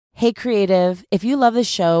Hey, creative, if you love the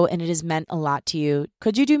show and it has meant a lot to you,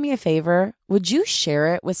 could you do me a favor? Would you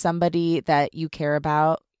share it with somebody that you care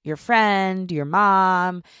about? Your friend, your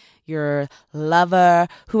mom, your lover,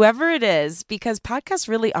 whoever it is, because podcasts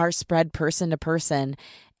really are spread person to person.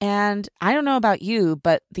 And I don't know about you,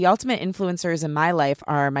 but the ultimate influencers in my life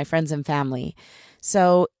are my friends and family.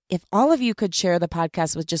 So if all of you could share the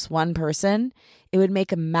podcast with just one person, it would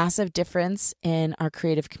make a massive difference in our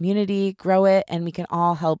creative community, grow it, and we can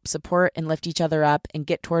all help support and lift each other up and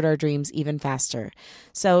get toward our dreams even faster.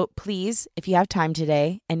 So please, if you have time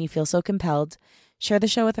today and you feel so compelled, share the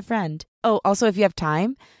show with a friend. Oh, also, if you have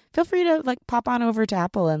time, feel free to pop on over to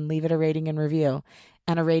Apple and leave it a rating and review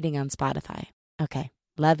and a rating on Spotify. Okay,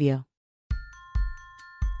 love you.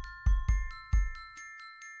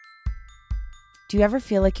 Do you ever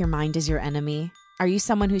feel like your mind is your enemy? Are you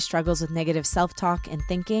someone who struggles with negative self-talk and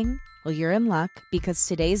thinking? Well, you're in luck because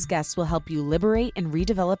today's guest will help you liberate and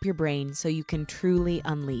redevelop your brain so you can truly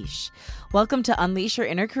unleash. Welcome to Unleash Your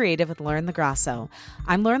Inner Creative with Lauren LaGrasso.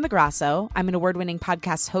 I'm Lauren LaGrasso. I'm an award-winning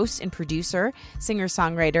podcast host and producer,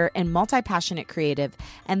 singer-songwriter, and multi-passionate creative.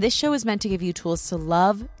 And this show is meant to give you tools to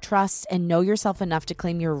love, trust, and know yourself enough to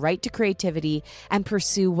claim your right to creativity and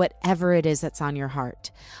pursue whatever it is that's on your heart.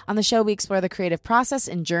 On the show, we explore the creative process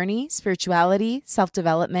and journey, spirituality,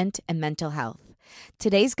 self-development, and mental health.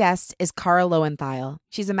 Today's guest is Cara Loewentheil.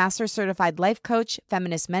 She's a master's certified life coach,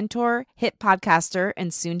 feminist mentor, hit podcaster,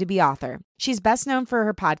 and soon-to-be author. She's best known for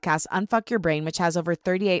her podcast, Unfuck Your Brain, which has over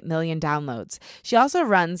 38 million downloads. She also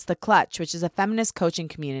runs The Clutch, which is a feminist coaching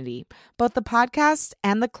community. Both the podcast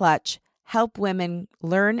and The Clutch help women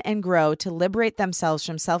learn and grow to liberate themselves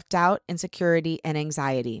from self-doubt, insecurity, and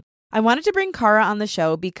anxiety. I wanted to bring Cara on the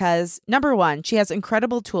show because, number one, she has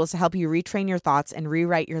incredible tools to help you retrain your thoughts and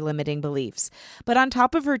rewrite your limiting beliefs. But on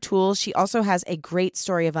top of her tools, she also has a great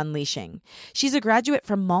story of unleashing. She's a graduate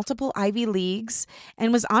from multiple Ivy Leagues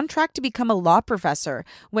and was on track to become a law professor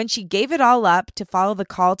when she gave it all up to follow the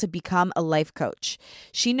call to become a life coach.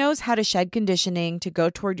 She knows how to shed conditioning to go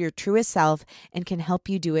toward your truest self and can help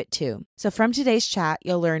you do it too. So from today's chat,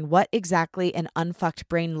 you'll learn what exactly an unfucked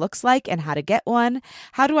brain looks like and how to get one,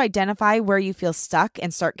 how to identify where you feel stuck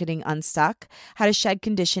and start getting unstuck, how to shed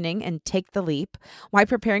conditioning and take the leap, why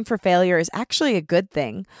preparing for failure is actually a good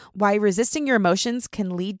thing, why resisting your emotions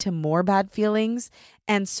can lead to more bad feelings,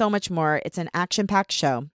 and so much more. It's an action-packed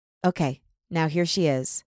show. Okay, now here she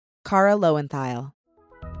is, Cara Loewentheil.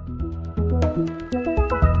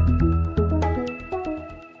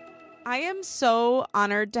 I am so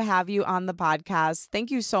honored to have you on the podcast.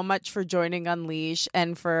 Thank you so much for joining Unleash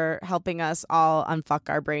and for helping us all unfuck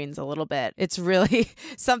our brains a little bit. It's really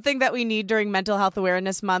something that we need during Mental Health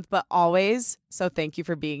Awareness Month, but always. So thank you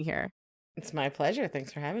for being here. It's my pleasure.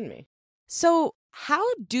 Thanks for having me. So how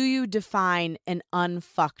do you define an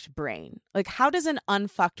unfucked brain? How does an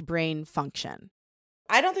unfucked brain function?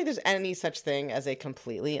 I don't think there's any such thing as a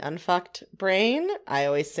completely unfucked brain. I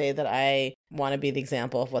always say that I want to be the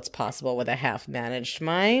example of what's possible with a half managed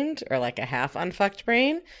mind or a half unfucked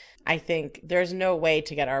brain. I think there's no way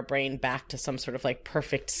to get our brain back to some sort of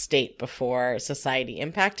perfect state before society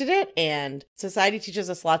impacted it. And society teaches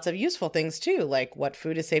us lots of useful things too, like what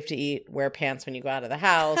food is safe to eat, wear pants when you go out of the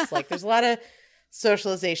house. There's a lot of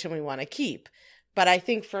socialization we want to keep. But I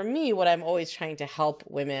think for me, what I'm always trying to help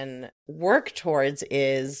women work towards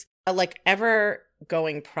is a ever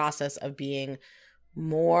going process of being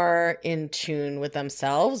more in tune with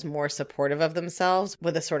themselves, more supportive of themselves,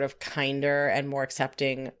 with a sort of kinder and more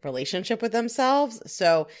accepting relationship with themselves.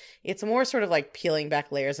 So it's more sort of peeling back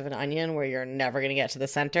layers of an onion where you're never going to get to the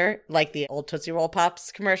center, like the old Tootsie Roll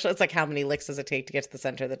Pops commercial. It's how many licks does it take to get to the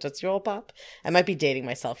center of the Tootsie Roll Pop? I might be dating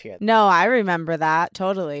myself here. No, I remember that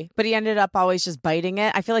totally. But he ended up always just biting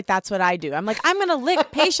it. I feel like that's what I do. I'm I'm going to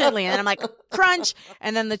lick patiently. And then I'm crunch.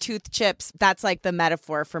 And then the tooth chips. That's the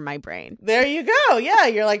metaphor for my brain. There you go. Yeah,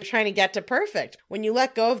 you're trying to get to perfect. When you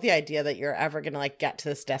let go of the idea that you're ever going to get to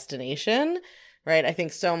this destination, right? I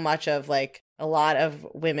think so much of a lot of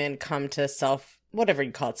women come to whatever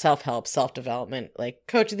you call it, self-help, self-development,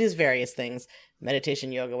 coach, these various things,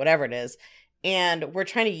 meditation, yoga, whatever it is. And we're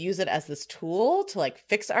trying to use it as this tool to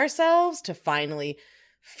fix ourselves, to finally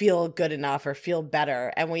feel good enough or feel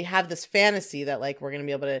better. And we have this fantasy that we're going to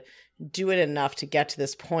be able to do it enough to get to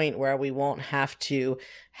this point where we won't have to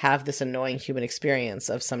have this annoying human experience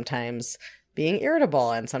of sometimes being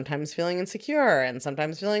irritable and sometimes feeling insecure and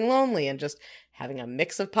sometimes feeling lonely and just having a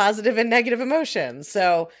mix of positive and negative emotions.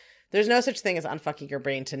 So there's no such thing as unfucking your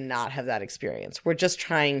brain to not have that experience. We're just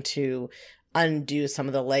trying to undo some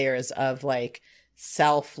of the layers of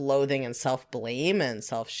self-loathing and self-blame and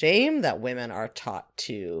self-shame that women are taught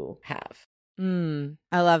to have.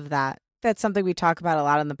 I love that. That's something we talk about a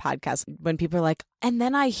lot on the podcast when people are like, and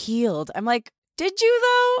then I healed. I'm like, did you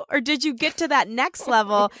though? Or did you get to that next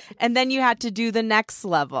level and then you had to do the next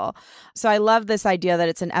level? So I love this idea that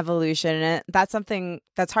it's an evolution. And that's something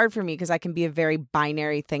that's hard for me because I can be a very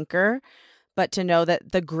binary thinker. But to know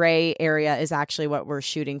that the gray area is actually what we're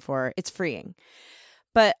shooting for, it's freeing.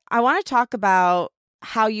 But I want to talk about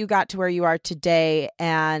how you got to where you are today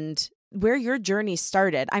and where your journey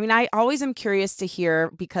started. I mean, I always am curious to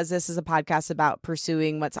hear, because this is a podcast about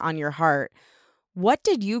pursuing what's on your heart. What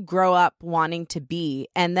did you grow up wanting to be?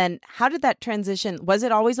 And then how did that transition? Was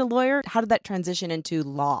it always a lawyer? How did that transition into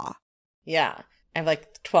law? Yeah. I have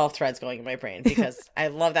like 12 threads going in my brain because I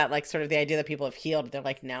love that, like, sort of the idea that people have healed. They're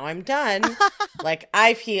like, now I'm done. Like,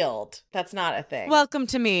 I've healed. That's not a thing. Welcome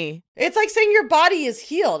to me. It's like saying your body is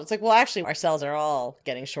healed. It's like, well, actually, our cells are all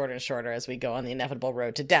getting shorter and shorter as we go on the inevitable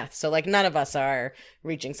road to death. So, like, none of us are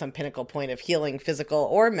reaching some pinnacle point of healing, physical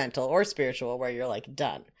or mental or spiritual, where you're like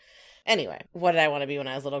done. Anyway, what did I want to be when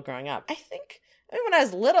I was little growing up? I mean, when I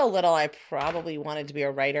was little, I probably wanted to be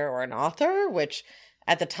a writer or an author, which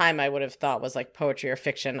at the time I would have thought was like poetry or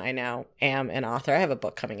fiction. I now am an author. I have a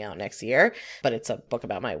book coming out next year, but it's a book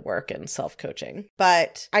about my work and self-coaching.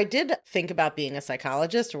 But I did think about being a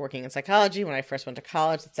psychologist or working in psychology when I first went to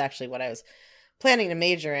college. That's actually what I was planning to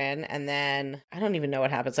major in. And then I don't even know what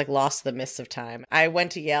happened. It's like lost the mists of time. I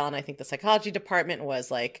went to Yale and I think the psychology department was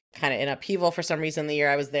like kind of in upheaval for some reason the year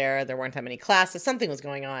I was there. There weren't that many classes. Something was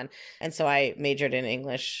going on. And so I majored in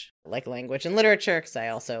English, like language and literature, because I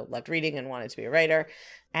also loved reading and wanted to be a writer.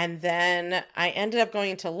 And then I ended up going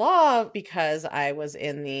into law because I was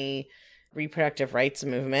in the reproductive rights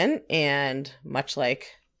movement. And much like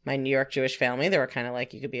my New York Jewish family, they were kind of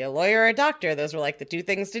like, you could be a lawyer or a doctor. Those were like the two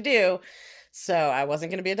things to do. So I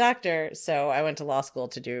wasn't going to be a doctor. So I went to law school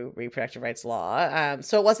to do reproductive rights law.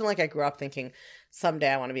 So it wasn't like I grew up thinking someday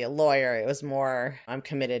I want to be a lawyer. It was more, I'm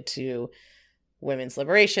committed to women's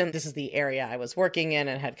liberation. This is the area I was working in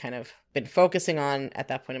and had kind of been focusing on at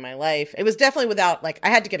that point in my life. It was definitely without, like, I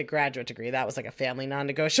had to get a graduate degree. That was like a family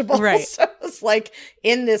non-negotiable. Right. So it was like,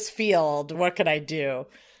 in this field, what could I do?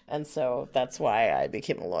 And so that's why I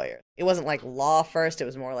became a lawyer. It wasn't like law first. It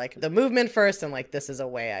was more like the movement first. And like, this is a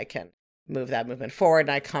way I can move that movement forward.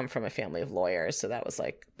 And I come from a family of lawyers. So that was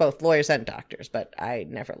like both lawyers and doctors, but I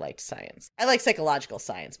never liked science. I like psychological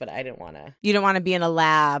science, but I didn't want to. You don't want to be in a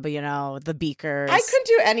lab, you know, the beakers. I couldn't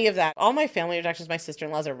do any of that. All my family are doctors. My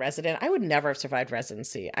sister-in-law's a resident. I would never have survived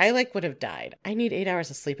residency. I like would have died. I need 8 hours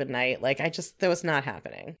of sleep a night. Like that was not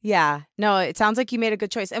happening. Yeah. No, it sounds like you made a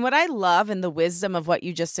good choice. And what I love and the wisdom of what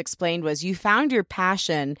you just explained was you found your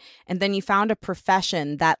passion and then you found a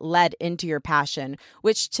profession that led into your passion,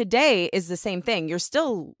 which today is the same thing. You're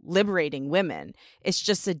still liberating women. It's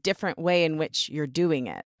just a different way in which you're doing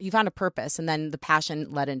it. You found a purpose and then the passion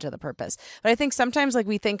led into the purpose. But I think sometimes like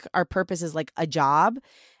we think our purpose is like a job.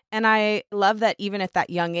 And I love that even at that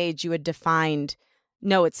young age, you had defined,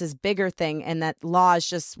 no, it's this bigger thing. And that law is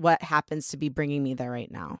just what happens to be bringing me there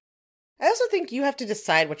right now. I also think you have to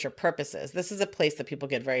decide what your purpose is. This is a place that people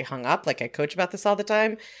get very hung up. Like I coach about this all the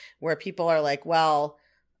time, where people are like, well,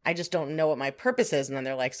 I just don't know what my purpose is. And then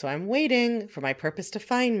they're like, so I'm waiting for my purpose to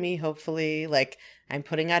find me, hopefully. Like I'm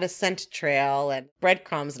putting out a scent trail and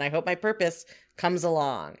breadcrumbs and I hope my purpose comes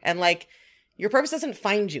along. And like your purpose doesn't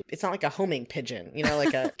find you. It's not like a homing pigeon, you know,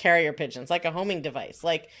 like a carrier pigeon. It's like a homing device.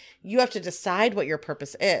 Like you have to decide what your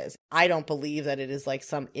purpose is. I don't believe that it is like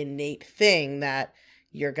some innate thing that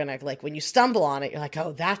you're going to, like, when you stumble on it, you're like,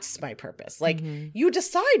 oh, that's my purpose. Like you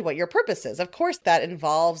decide what your purpose is. Of course, that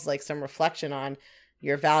involves like some reflection on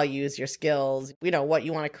your values, your skills, you know, what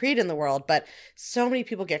you want to create in the world. But so many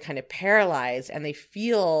people get kind of paralyzed and they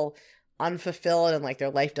feel unfulfilled and like their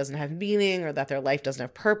life doesn't have meaning or that their life doesn't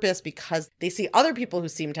have purpose because they see other people who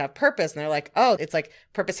seem to have purpose and they're like, oh, it's like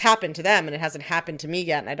purpose happened to them and it hasn't happened to me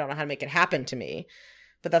yet and I don't know how to make it happen to me.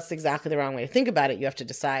 But that's exactly the wrong way to think about it. You have to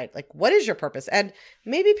decide, like, what is your purpose? And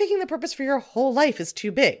maybe picking the purpose for your whole life is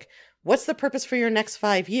too big. What's the purpose for your next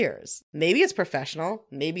 5 years? Maybe it's professional,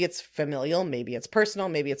 maybe it's familial, maybe it's personal,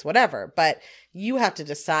 maybe it's whatever. But you have to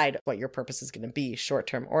decide what your purpose is going to be,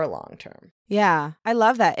 short-term or long-term. Yeah, I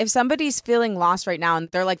love that. If somebody's feeling lost right now and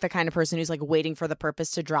they're like the kind of person who's like waiting for the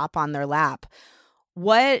purpose to drop on their lap,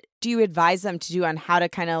 what do you advise them to do on how to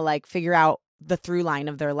kind of like figure out the through line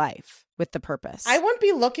of their life with the purpose? I wouldn't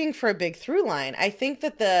be looking for a big through line. I think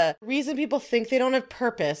that the reason people think they don't have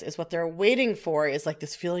purpose is what they're waiting for is like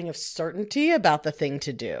this feeling of certainty about the thing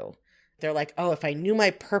to do. They're like, oh, if I knew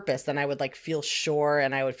my purpose, then I would like feel sure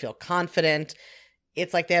and I would feel confident.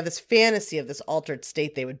 It's like they have this fantasy of this altered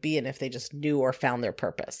state they would be in if they just knew or found their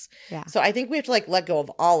purpose. Yeah. So I think we have to like let go of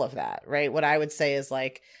all of that, right? What I would say is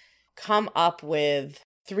like, come up with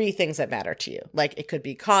 3 things that matter to you. Like it could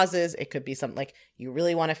be causes. It could be something like you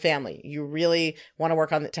really want a family. You really want to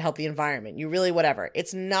work on it to help the environment. You really whatever.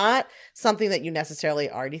 It's not something that you necessarily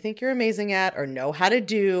already think you're amazing at or know how to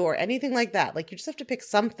do or anything like that. Like you just have to pick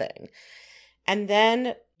something. And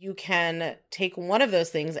then you can take one of those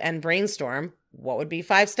things and brainstorm what would be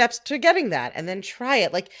 5 steps to getting that and then try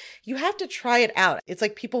it. Like you have to try it out. It's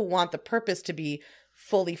like people want the purpose to be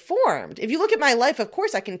fully formed. If you look at my life, of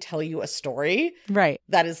course, I can tell you a story. Right.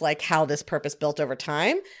 That is like how this purpose built over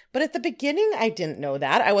time. But at the beginning, I didn't know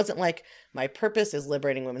that. I wasn't like, my purpose is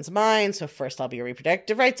liberating women's minds. So first I'll be a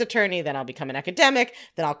reproductive rights attorney. Then I'll become an academic.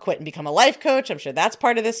 Then I'll quit and become a life coach. I'm sure that's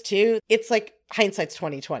part of this too. It's like hindsight's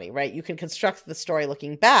 2020, right? You can construct the story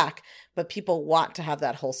looking back, but people want to have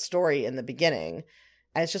that whole story in the beginning.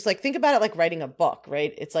 And it's just like, think about it like writing a book,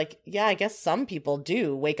 right? It's like, yeah, I guess some people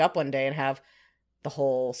do wake up one day and have the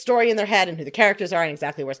whole story in their head and who the characters are and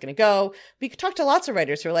exactly where it's going to go. We could talk to lots of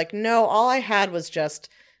writers who are like, no, all I had was just,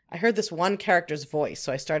 I heard this one character's voice.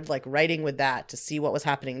 So I started like writing with that to see what was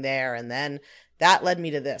happening there. And then that led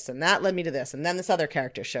me to this and that led me to this. And then this other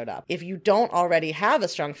character showed up. If you don't already have a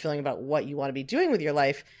strong feeling about what you want to be doing with your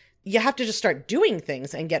life, you have to just start doing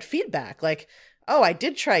things and get feedback. Like, oh, I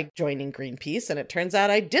did try joining Greenpeace and it turns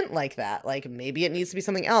out I didn't like that. Like maybe it needs to be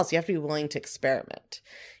something else. You have to be willing to experiment.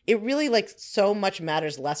 It really like so much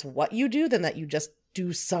matters less what you do than that you just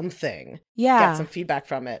do something. Yeah. Get some feedback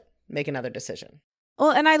from it. Make another decision. Well,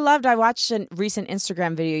 and I watched a recent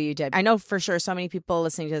Instagram video you did. I know for sure so many people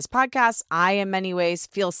listening to this podcast, I in many ways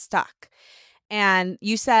feel stuck. And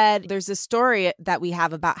you said there's a story that we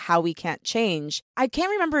have about how we can't change. I can't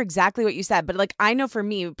remember exactly what you said, but like I know for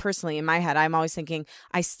me personally in my head, I'm always thinking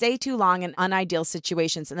I stay too long in unideal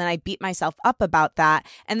situations and then I beat myself up about that.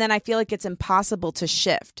 And then I feel like it's impossible to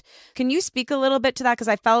shift. Can you speak a little bit to that? Because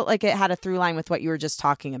I felt like it had a through line with what you were just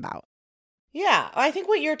talking about. Yeah, I think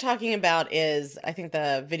what you're talking about is, I think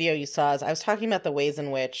the video you saw is I was talking about the ways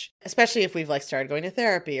in which, especially if we've like started going to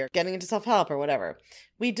therapy or getting into self-help or whatever,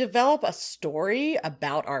 we develop a story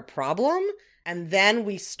about our problem and then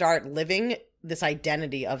we start living this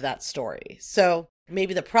identity of that story. So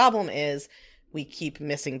maybe the problem is we keep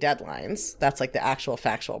missing deadlines. That's like the actual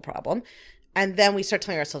factual problem. And then we start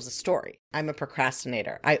telling ourselves a story. I'm a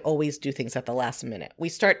procrastinator. I always do things at the last minute. We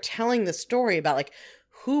start telling the story about like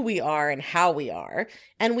who we are and how we are.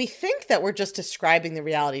 And we think that we're just describing the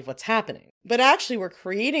reality of what's happening. But actually, we're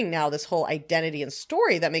creating now this whole identity and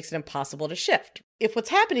story that makes it impossible to shift. If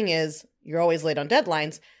what's happening is you're always late on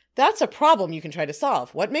deadlines, that's a problem you can try to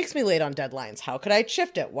solve. What makes me late on deadlines? How could I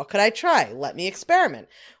shift it? What could I try? Let me experiment.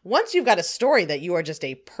 Once you've got a story that you are just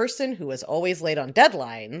a person who is always late on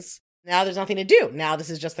deadlines, now there's nothing to do. Now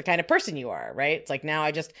this is just the kind of person you are, right? It's like now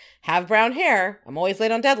I just have brown hair. I'm always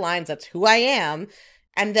late on deadlines. That's who I am.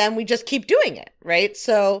 And then we just keep doing it, right?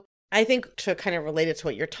 So I think to kind of relate it to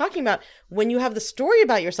what you're talking about, when you have the story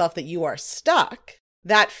about yourself that you are stuck,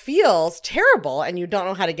 that feels terrible and you don't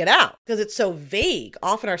know how to get out because it's so vague.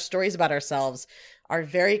 Often our stories about ourselves are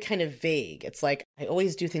very kind of vague. It's like, I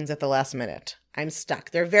always do things at the last minute. I'm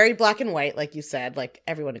stuck. They're very black and white, like you said. Like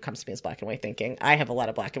everyone who comes to me is black and white thinking. I have a lot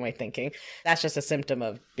of black and white thinking. That's just a symptom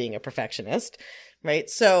of being a perfectionist, right?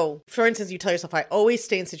 So for instance, you tell yourself, I always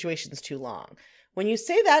stay in situations too long. When you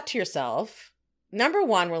say that to yourself, number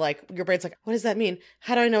one, we're like, your brain's like, what does that mean?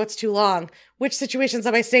 How do I know it's too long? Which situations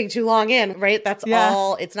am I staying too long in? Right? That's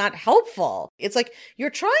all. It's not helpful. It's like you're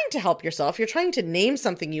trying to help yourself. You're trying to name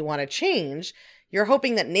something you want to change. You're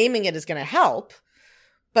hoping that naming it is going to help.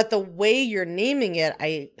 But the way you're naming it,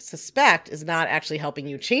 I suspect, is not actually helping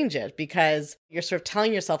you change it because you're sort of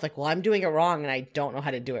telling yourself like, well, I'm doing it wrong and I don't know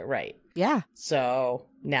how to do it right. Yeah. So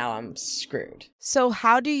now I'm screwed. So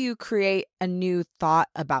how do you create a new thought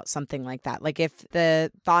about something like that? Like if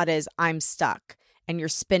the thought is I'm stuck and you're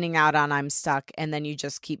spinning out on I'm stuck and then you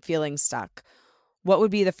just keep feeling stuck, what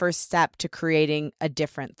would be the first step to creating a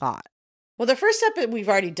different thought? Well, the first step that we've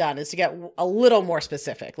already done is to get a little more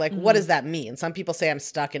specific. Like, what does that mean? Some people say I'm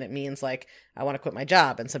stuck and it means like, I want to quit my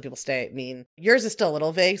job. And some people mean yours is still a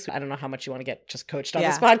little vague. So I don't know how much you want to get just coached on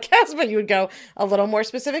this podcast, but you would go a little more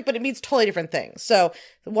specific, but it means totally different things. So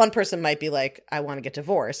one person might be like, I want to get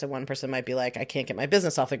divorced. And one person might be like, I can't get my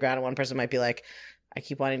business off the ground. And one person might be like, I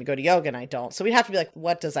keep wanting to go to yoga and I don't. So we'd have to be like,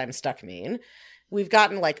 what does I'm stuck mean? We've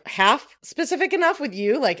gotten like half specific enough with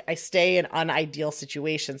you. Like I stay in unideal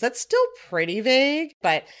situations. That's still pretty vague,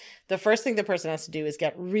 but the first thing the person has to do is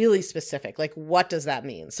get really specific. Like, what does that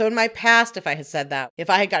mean? So in my past, if I had said that, if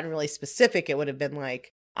I had gotten really specific, it would have been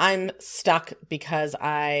like, I'm stuck because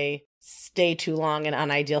I stay too long in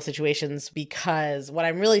unideal situations, because what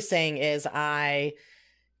I'm really saying is I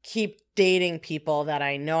keep dating people that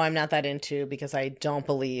I know I'm not that into because I don't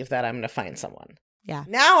believe that I'm going to find someone. Yeah.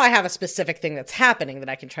 Now I have a specific thing that's happening that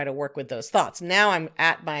I can try to work with those thoughts. Now I'm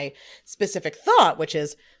at my specific thought, which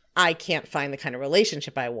is I can't find the kind of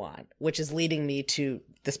relationship I want, which is leading me to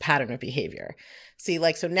this pattern of behavior. See,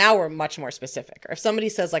 like, so now we're much more specific. Or if somebody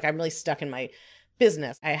says, like, I'm really stuck in my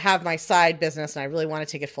business, I have my side business and I really want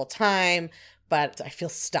to take it full time, but I feel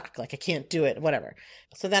stuck, like I can't do it, whatever.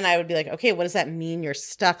 So then I would be like, okay, what does that mean you're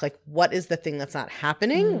stuck? Like, what is the thing that's not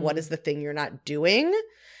happening? What is the thing you're not doing?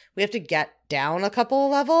 We have to get down a couple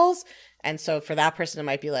of levels. And so for that person, it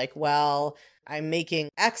might be like, well, I'm making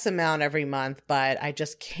X amount every month, but I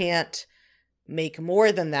just can't make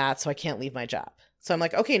more than that, so I can't leave my job. So I'm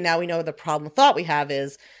like, okay, now we know the problem thought we have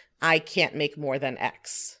is I can't make more than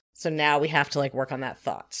X. So now we have to like work on that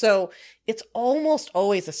thought. So it's almost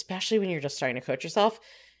always, especially when you're just starting to coach yourself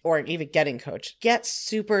or even getting coached, get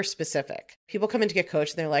super specific. People come in to get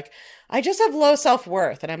coached and they're like, I just have low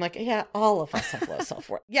self-worth. And I'm like, yeah, all of us have low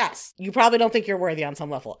self-worth. Yes, you probably don't think you're worthy on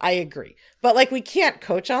some level. I agree. But like, we can't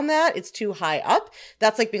coach on that. It's too high up.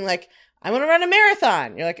 That's like being like, I want to run a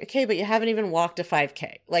marathon. You're like, okay, but you haven't even walked a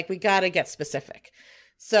 5K. Like, we got to get specific.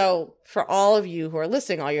 So for all of you who are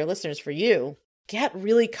listening, all your listeners, for you, get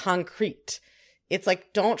really concrete. It's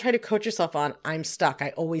like, don't try to coach yourself on, I'm stuck. I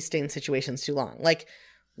always stay in situations too long. Like,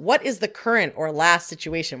 what is the current or last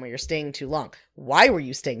situation where you're staying too long? Why were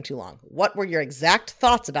you staying too long? What were your exact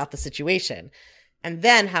thoughts about the situation? And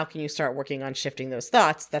then how can you start working on shifting those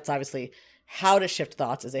thoughts? That's obviously how to shift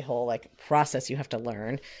thoughts is a whole like process you have to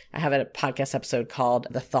learn. I have a podcast episode called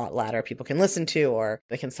The Thought Ladder people can listen to, or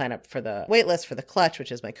they can sign up for the waitlist for the Clutch,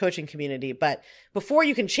 which is my coaching community. But before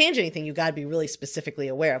you can change anything, you got to be really specifically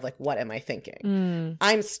aware of like, what am I thinking?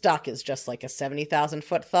 I'm stuck is just like a 70,000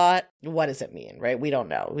 foot thought. What does it mean, right? We don't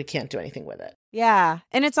know. We can't do anything with it. Yeah.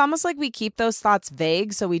 And it's almost like we keep those thoughts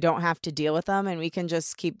vague so we don't have to deal with them and we can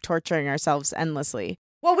just keep torturing ourselves endlessly.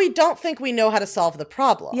 Well, we don't think we know how to solve the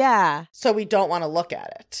problem. Yeah. So we don't want to look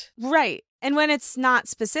at it. Right. And when it's not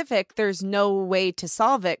specific, there's no way to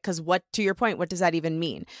solve it because to your point, what does that even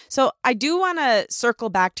mean? So I do want to circle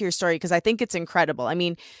back to your story because I think it's incredible. I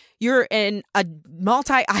mean, you're in a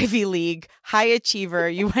multi-Ivy League, high achiever.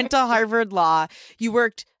 You went to Harvard Law. You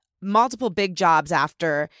worked multiple big jobs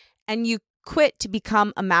after, and you quit to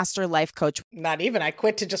become a master life coach. Not even. I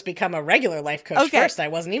quit to just become a regular life coach first. I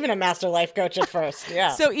wasn't even a master life coach at first.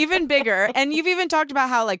 Yeah. So even bigger. And you've even talked about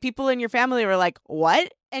how like people in your family were like,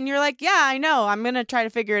 what? And you're like, yeah, I know. I'm going to try to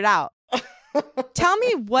figure it out. Tell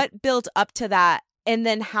me what built up to that and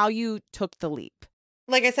then how you took the leap.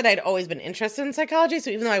 Like I said, I'd always been interested in psychology. So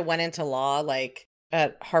even though I went into law, like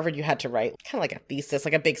at Harvard, you had to write kind of like a thesis,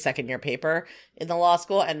 like a big second year paper in the law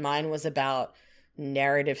school. And mine was about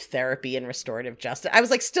narrative therapy and restorative justice. I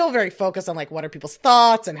was like still very focused on like what are people's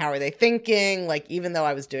thoughts and how are they thinking. Like even though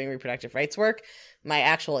I was doing reproductive rights work, my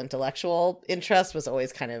actual intellectual interest was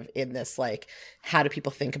always kind of in this like, how do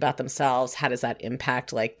people think about themselves? How does that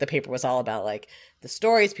impact? Like the paper was all about like the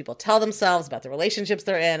stories people tell themselves about the relationships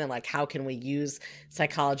they're in and like how can we use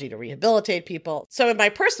psychology to rehabilitate people. So in my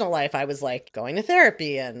personal life, I was like going to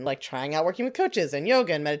therapy and like trying out working with coaches and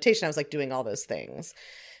yoga and meditation. I was like doing all those things.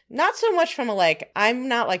 Not so much from a like, I'm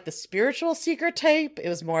not like the spiritual seeker type. It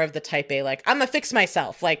was more of the type A, like, I'm gonna fix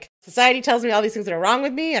myself. Like, society tells me all these things that are wrong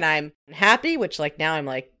with me and I'm happy, which like now I'm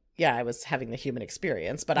like, yeah, I was having the human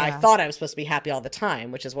experience, but I thought I was supposed to be happy all the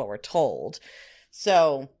time, which is what we're told.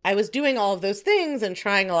 So I was doing all of those things and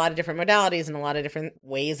trying a lot of different modalities and a lot of different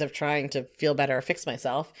ways of trying to feel better or fix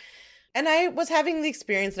myself. And I was having the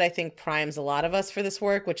experience that I think primes a lot of us for this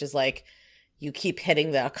work, which is like, you keep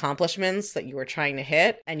hitting the accomplishments that you were trying to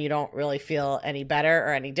hit and you don't really feel any better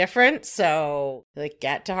or any different. So like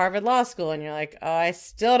get to Harvard Law School and you're like, oh, I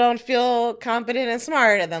still don't feel competent and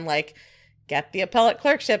smart. And then like get the appellate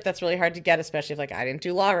clerkship. That's really hard to get, especially if like I didn't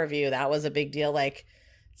do law review. That was a big deal. Like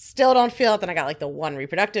still don't feel it. Then I got like the one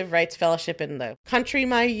reproductive rights fellowship in the country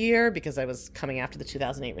my year because I was coming after the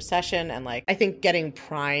 2008 recession. And like, I think getting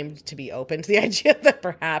primed to be open to the idea that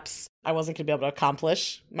perhaps I wasn't going to be able to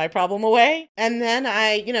accomplish my problem away. And then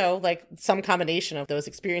I, you know, like some combination of those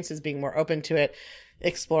experiences, being more open to it,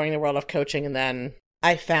 exploring the world of coaching. And then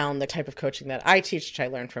I found the type of coaching that I teach, which I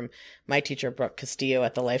learned from my teacher, Brooke Castillo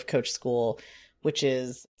at the Life Coach School, which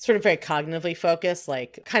is sort of very cognitively focused,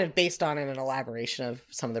 like kind of based on an elaboration of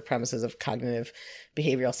some of the premises of cognitive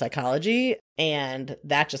behavioral psychology. And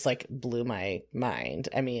that just like blew my mind.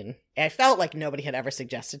 I mean, I felt like nobody had ever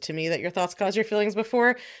suggested to me that your thoughts cause your feelings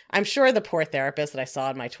before. I'm sure the poor therapist that I saw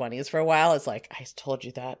in my 20s for a while is like, I told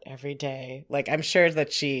you that every day. Like, I'm sure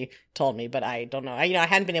that she told me, but I don't know. I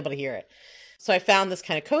hadn't been able to hear it. So I found this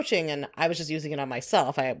kind of coaching and I was just using it on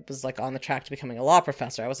myself. I was like on the track to becoming a law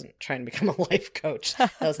professor. I wasn't trying to become a life coach.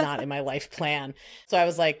 That was not in my life plan. So I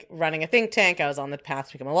was like running a think tank. I was on the path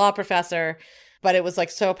to become a law professor, but it was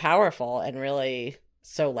like so powerful and really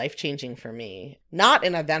so life-changing for me. Not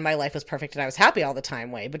in a then my life was perfect and I was happy all the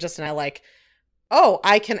time way, but just in a like, oh,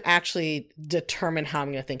 I can actually determine how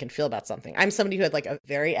I'm going to think and feel about something. I'm somebody who had like a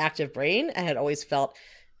very active brain and had always felt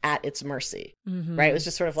at its mercy, right? It was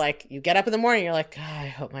just sort of like you get up in the morning, you're like, I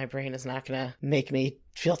hope my brain is not going to make me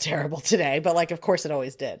feel terrible today. But like, of course it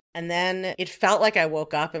always did. And then it felt like I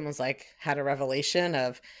woke up and was like, had a revelation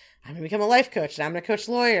of I'm going to become a life coach and I'm going to coach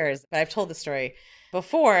lawyers. But I've told the story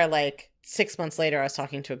before, like 6 months later, I was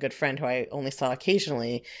talking to a good friend who I only saw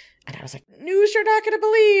occasionally. And I was like, news you're not going to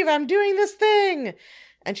believe, I'm doing this thing.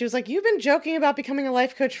 And she was like, you've been joking about becoming a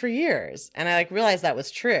life coach for years. And I like realized that was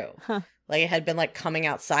true. Huh. Like it had been like coming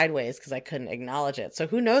out sideways because I couldn't acknowledge it. So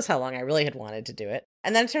who knows how long I really had wanted to do it.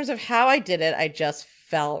 And then in terms of how I did it, I just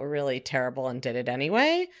felt really terrible and did it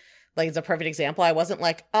anyway. Like it's a perfect example. I wasn't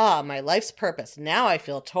like, my life's purpose. Now I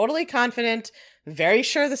feel totally confident, very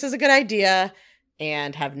sure this is a good idea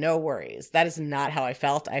and have no worries. That is not how I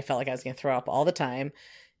felt. I felt like I was going to throw up all the time.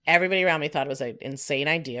 Everybody around me thought it was an insane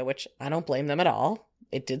idea, which I don't blame them at all.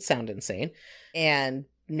 It did sound insane. And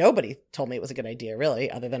nobody told me it was a good idea, really,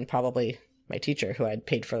 other than probably my teacher who I'd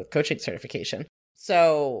paid for coaching certification.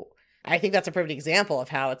 So I think that's a perfect example of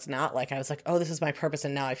how it's not like I was like, oh, this is my purpose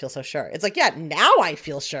and now I feel so sure. It's like, yeah, now I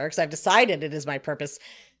feel sure because I've decided it is my purpose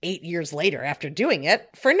 8 years later after doing it.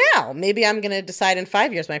 For now, maybe I'm going to decide in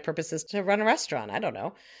 5 years my purpose is to run a restaurant. I don't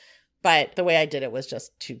know. But the way I did it was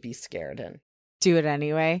just to be scared and do it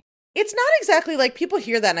anyway. It's not exactly like people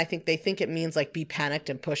hear that and I think they think it means like be panicked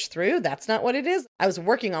and push through. That's not what it is. I was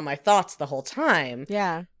working on my thoughts the whole time.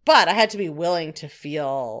 Yeah. But I had to be willing to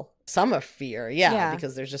feel some of fear. Yeah.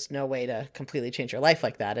 Because there's just no way to completely change your life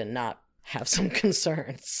like that and not have some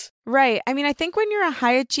concerns. Right. I mean, I think when you're a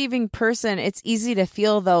high achieving person, it's easy to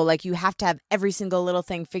feel, though, like you have to have every single little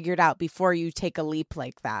thing figured out before you take a leap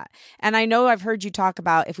like that. And I know I've heard you talk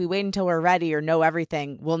about if we wait until we're ready or know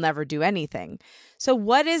everything, we'll never do anything. So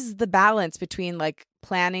what is the balance between like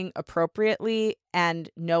planning appropriately and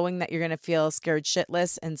knowing that you're going to feel scared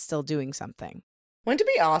shitless and still doing something? Wouldn't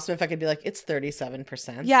it be awesome if I could be like, it's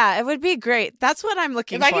 37%? Yeah, it would be great. That's what I'm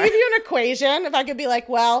looking for. If I could give you an equation, if I could be like,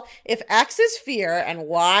 well, if X is fear and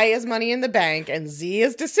Y is money in the bank and Z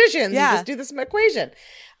is decisions, you just do this equation.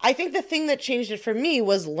 I think the thing that changed it for me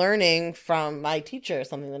was learning from my teacher,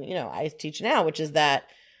 something that, I teach now, which is that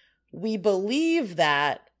we believe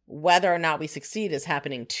that whether or not we succeed is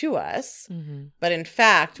happening to us. Mm-hmm. But in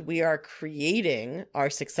fact, we are creating our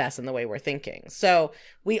success in the way we're thinking. So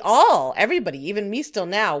we all, everybody, even me still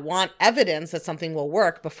now, want evidence that something will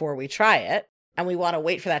work before we try it. And we want to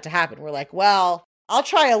wait for that to happen. We're like, well, I'll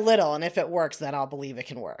try a little. And if it works, then I'll believe it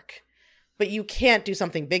can work. But you can't do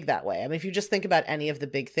something big that way. I mean, if you just think about any of the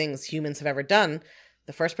big things humans have ever done,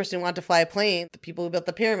 the first person who wanted to fly a plane, the people who built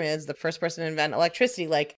the pyramids, the first person to invent electricity,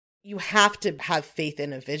 like, you have to have faith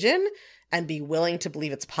in a vision and be willing to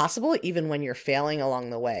believe it's possible even when you're failing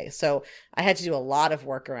along the way. So I had to do a lot of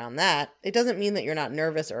work around that. It doesn't mean that you're not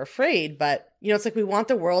nervous or afraid, but it's like we want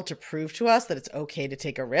the world to prove to us that it's okay to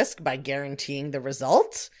take a risk by guaranteeing the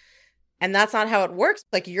result. And that's not how it works.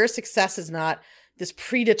 Like your success is not this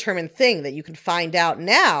predetermined thing that you can find out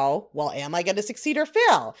now, well, am I going to succeed or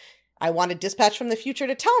fail? I want a dispatch from the future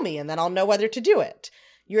to tell me, and then I'll know whether to do it.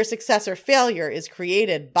 Your success or failure is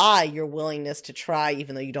created by your willingness to try,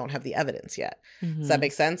 even though you don't have the evidence yet. Mm-hmm. Does that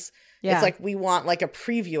make sense? Yeah. It's like we want like a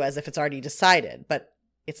preview as if it's already decided, but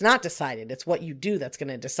it's not decided. It's what you do that's going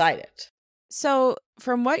to decide it. So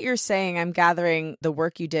from what you're saying, I'm gathering the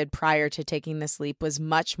work you did prior to taking this leap was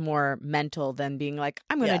much more mental than being like,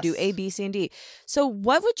 I'm going to do A, B, C, and D. So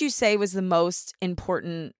what would you say was the most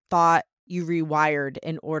important thought you rewired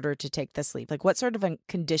in order to take this leap? Like what sort of a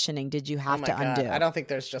conditioning did you have to undo? I don't think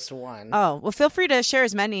there's just one. Oh, well, feel free to share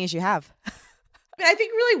as many as you have. I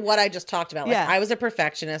think really what I just talked about, like I was a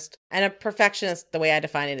perfectionist, and a perfectionist, the way I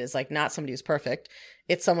define it is like not somebody who's perfect.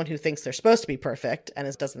 It's someone who thinks they're supposed to be perfect and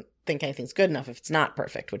doesn't think anything's good enough if it's not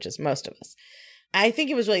perfect, which is most of us. I think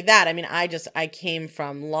it was really that. I mean, I came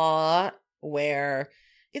from law where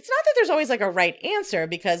it's not that there's always like a right answer,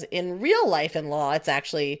 because in real life in law, it's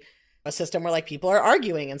actually a system where like people are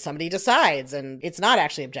arguing and somebody decides and it's not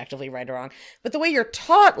actually objectively right or wrong. But the way you're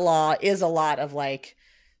taught law is a lot of like,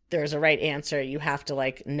 there's a right answer. You have to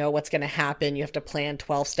like know what's going to happen. You have to plan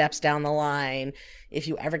 12 steps down the line. If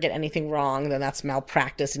you ever get anything wrong, then that's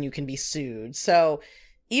malpractice and you can be sued. So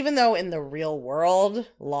even though in the real world,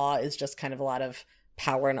 law is just kind of a lot of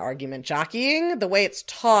power and argument jockeying, the way it's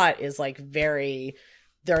taught is like very,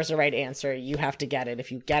 there's a right answer. You have to get it.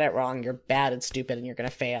 If you get it wrong, you're bad and stupid and you're going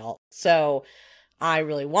to fail. So I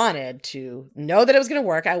really wanted to know that it was going to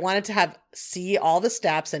work. I wanted to see all the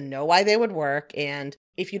steps and know why they would work. And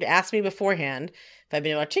if you'd asked me beforehand, if I'd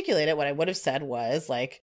been able to articulate it, what I would have said was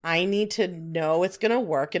like, I need to know it's going to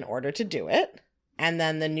work in order to do it. And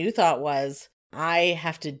then the new thought was, I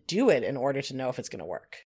have to do it in order to know if it's going to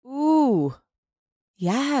work. Ooh,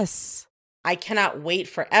 yes. I cannot wait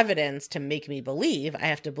for evidence to make me believe. I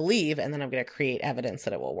have to believe, and then I'm going to create evidence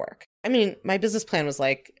that it will work. I mean, my business plan was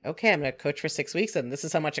like, okay, I'm going to coach for 6 weeks, and this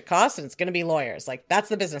is how much it costs, and it's going to be lawyers. Like, that's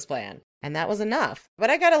the business plan. And that was enough. But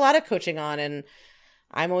I got a lot of coaching on, and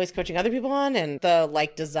I'm always coaching other people on, and the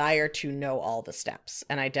like desire to know all the steps.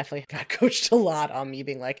 And I definitely got coached a lot on me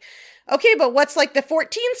being like, okay, but what's like the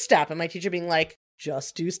 14th step? And my teacher being like,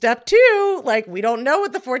 just do step 2. Like, we don't know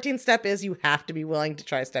what the 14th step is. You have to be willing to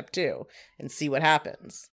try step 2 and see what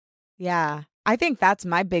happens. Yeah. I think that's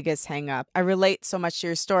my biggest hang up. I relate so much to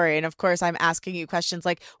your story. And of course, I'm asking you questions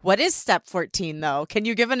like, what is step 14 though? Can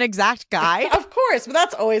you give an exact guide? Of course, but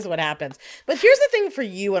that's always what happens. But here's the thing for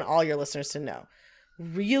you and all your listeners to know.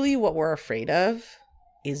 Really what we're afraid of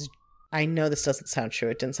is, I know this doesn't sound true.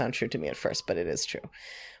 It didn't sound true to me at first, but it is true.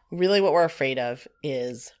 Really what we're afraid of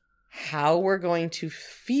is how we're going to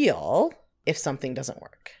feel if something doesn't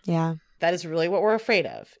work. Yeah. That is really what we're afraid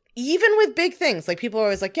of. Even with big things, like people are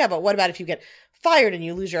always like, yeah, but what about if you get fired and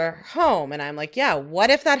you lose your home? And I'm like, yeah, what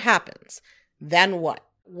if that happens? Then what?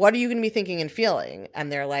 What are you going to be thinking and feeling? And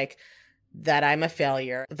they're like, that I'm a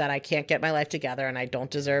failure, that I can't get my life together and I don't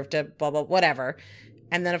deserve to blah, blah, whatever.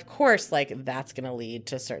 And then of course, like that's going to lead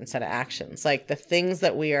to a certain set of actions. Like the things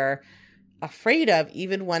that we are afraid of,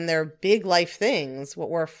 even when they're big life things, what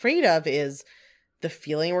we're afraid of is the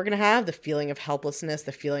feeling we're going to have, the feeling of helplessness,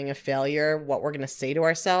 the feeling of failure, what we're going to say to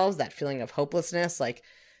ourselves, that feeling of hopelessness. Like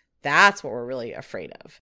that's what we're really afraid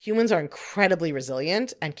of. Humans are incredibly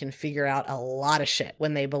resilient and can figure out a lot of shit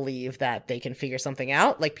when they believe that they can figure something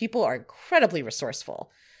out. Like people are incredibly resourceful.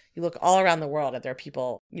 You look all around the world and there are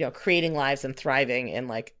people, creating lives and thriving in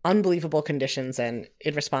like unbelievable conditions and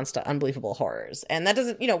in response to unbelievable horrors. And that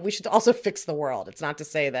doesn't, we should also fix the world. It's not to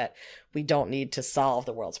say that we don't need to solve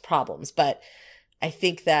the world's problems, but I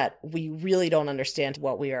think that we really don't understand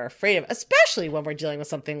what we are afraid of, especially when we're dealing with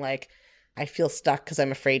something like, I feel stuck because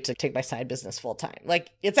I'm afraid to take my side business full time.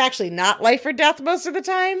 Like it's actually not life or death most of the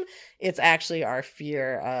time. It's actually our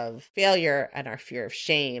fear of failure and our fear of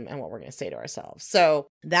shame and what we're going to say to ourselves. So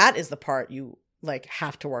that is the part you like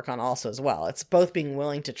have to work on also as well. It's both being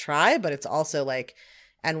willing to try, but it's also like,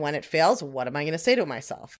 and when it fails, what am I going to say to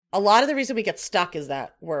myself? A lot of the reason we get stuck is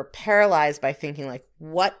that we're paralyzed by thinking like,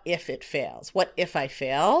 what if it fails? What if I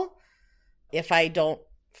fail? If I don't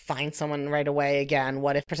find someone right away again?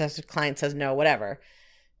 What if prospective client says no, whatever?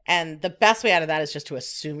 And the best way out of that is just to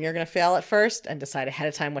assume you're going to fail at first and decide ahead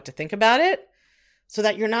of time what to think about it so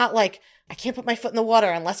that you're not like, I can't put my foot in the water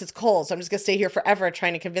unless it's cold. So I'm just going to stay here forever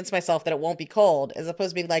trying to convince myself that it won't be cold, as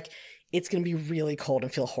opposed to being like, it's going to be really cold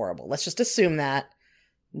and feel horrible. Let's just assume that.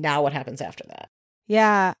 Now what happens after that?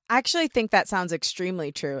 Yeah, I actually think that sounds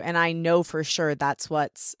extremely true. And I know for sure that's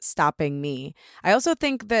what's stopping me. I also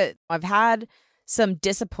think that I've had some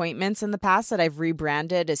disappointments in the past that I've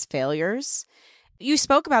rebranded as failures. You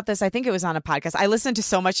spoke about this, I think it was on a podcast. I listened to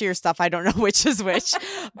so much of your stuff, I don't know which is which.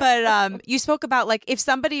 But you spoke about like if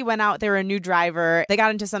somebody went out, they were a new driver, they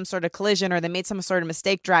got into some sort of collision or they made some sort of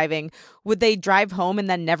mistake driving, would they drive home and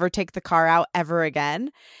then never take the car out ever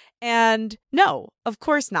again? And no, of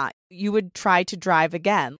course not. You would try to drive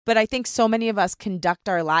again. But I think so many of us conduct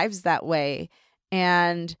our lives that way.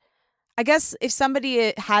 And I guess if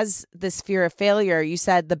somebody has this fear of failure, you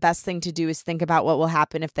said the best thing to do is think about what will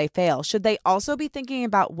happen if they fail. Should they also be thinking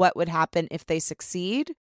about what would happen if they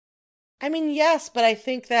succeed? I mean, yes, but I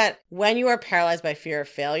think that when you are paralyzed by fear of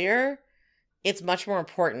failure, it's much more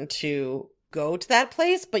important to go to that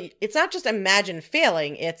place. But it's not just imagine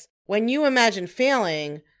failing. It's when you imagine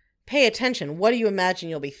failing, pay attention. What do you imagine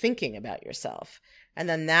you'll be thinking about yourself? And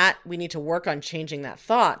then that we need to work on changing that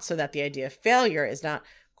thought so that the idea of failure is not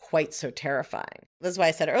quite so terrifying. That's why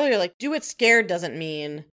I said earlier, like, do it scared doesn't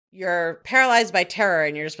mean you're paralyzed by terror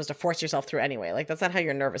and you're just supposed to force yourself through anyway. Like, that's not how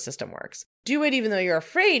your nervous system works. Do it even though you're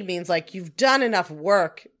afraid means like you've done enough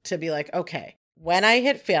work to be like, okay, when I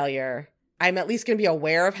hit failure, I'm at least going to be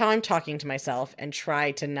aware of how I'm talking to myself and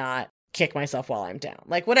try to not kick myself while I'm down.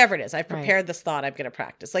 Like whatever it is, I've prepared this thought, I'm going to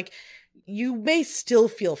practice. Like you may still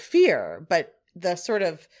feel fear, but the sort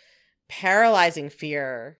of paralyzing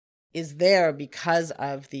fear is there because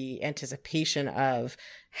of the anticipation of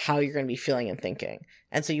how you're going to be feeling and thinking.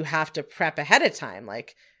 And so you have to prep ahead of time,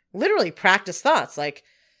 like literally practice thoughts. Like,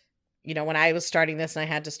 you know, when I was starting this and I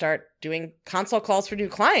had to start doing consult calls for new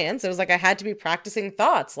clients, it was like I had to be practicing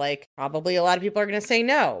thoughts. Like probably a lot of people are going to say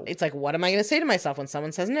no. It's like, what am I going to say to myself when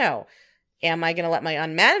someone says no? Am I going to let my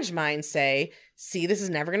unmanaged mind say, see, this is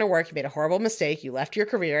never going to work. You made a horrible mistake. You left your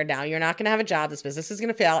career. Now you're not going to have a job. This business is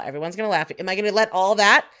going to fail. Everyone's going to laugh. Am I going to let all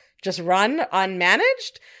that just run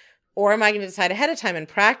unmanaged? Or am I going to decide ahead of time and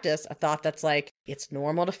practice a thought that's like, it's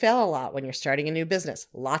normal to fail a lot when you're starting a new business.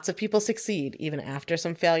 Lots of people succeed even after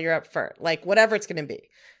some failure up front. Like whatever it's going to be.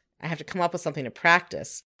 I have to come up with something to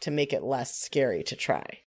practice to make it less scary to try.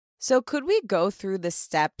 So could we go through the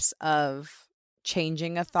steps of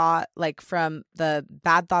changing a thought, like from the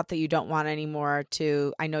bad thought that you don't want anymore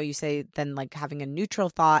to, I know you say then like having a neutral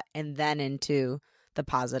thought and then into the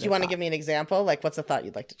positive. Do you want to thought? give me an example? Like what's a thought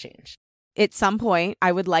you'd like to change? At some point,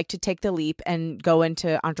 I would like to take the leap and go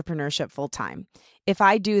into entrepreneurship full time. If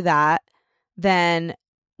I do that, then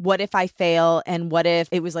what if I fail? And what if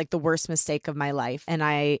it was like the worst mistake of my life and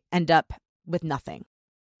I end up with nothing?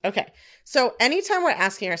 Okay. So anytime we're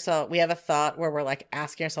asking ourselves, we have a thought where we're like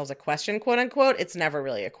asking ourselves a question, quote unquote, it's never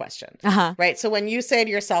really a question, right? So when you say to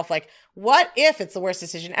yourself, like, what if it's the worst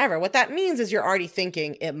decision ever? What that means is you're already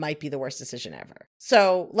thinking it might be the worst decision ever.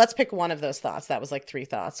 So let's pick one of those thoughts. That was like 3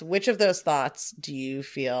 thoughts. Which of those thoughts do you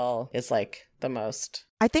feel is like the most?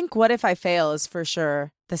 I think what if I fail is for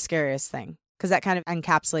sure the scariest thing because that kind of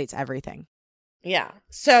encapsulates everything. Yeah.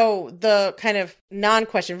 So the kind of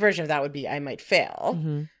non-question version of that would be I might fail.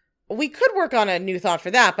 Mm-hmm. We could work on a new thought for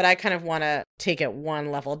that, but I kind of want to take it one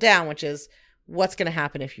level down, which is what's going to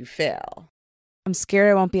happen if you fail? I'm scared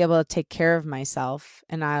I won't be able to take care of myself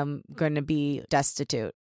and I'm going to be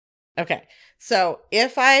destitute. Okay. So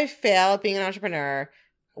if I fail at being an entrepreneur,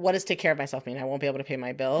 what does take care of myself mean? I won't be able to pay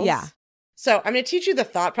my bills? Yeah. So I'm going to teach you the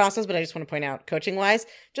thought process, but I just want to point out coaching wise,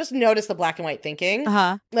 just notice the black and white thinking.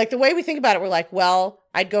 Like the way we think about it, we're like, well,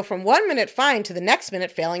 I'd go from 1 minute fine to the next minute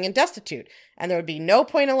failing and destitute. And there would be no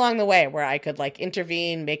point along the way where I could like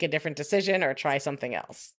intervene, make a different decision or try something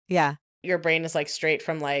else. Yeah. Your brain is like straight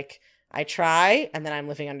from like, I try and then I'm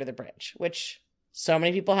living under the bridge, which so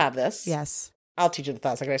many people have this. Yes. I'll teach you the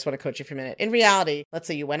thoughts. Like, I just want to coach you for a minute. In reality, let's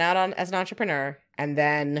say you went out on as an entrepreneur and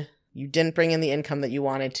then you didn't bring in the income that you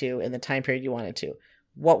wanted to in the time period you wanted to.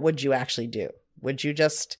 What would you actually do? Would you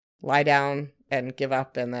just lie down and give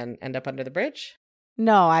up and then end up under the bridge?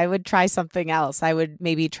 No, I would try something else. I would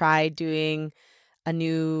maybe try doing a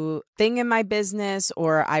new thing in my business,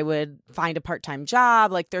 or I would find a part-time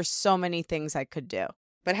job. Like there's so many things I could do.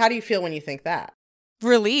 But how do you feel when you think that?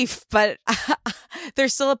 Relief, but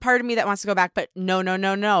there's still a part of me that wants to go back. But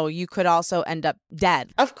no. You could also end up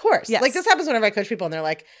dead. Of course. Yes. Like this happens whenever I coach people and they're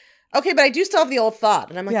like, okay, but I do still have the old thought.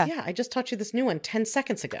 And I'm like, yeah, I just taught you this new one 10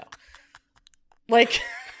 seconds ago. Like,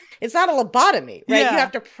 it's not a lobotomy, right? Yeah. You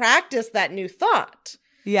have to practice that new thought.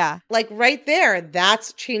 Yeah. Like right there,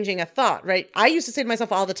 that's changing a thought, right? I used to say to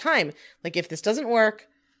myself all the time, like, if this doesn't work,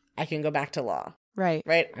 I can go back to law. Right.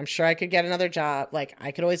 Right. I'm sure I could get another job. Like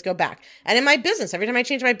I could always go back. And in my business, every time I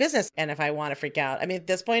change my business, and if I want to freak out, I mean, at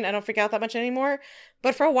this point, I don't freak out that much anymore.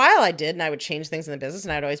 But for a while I did, and I would change things in the business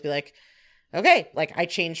and I'd always be like, okay, like I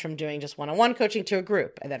changed from doing just one-on-one coaching to a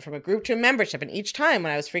group and then from a group to a membership. And each time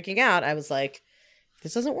when I was freaking out, I was like, if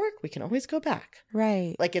this doesn't work, we can always go back.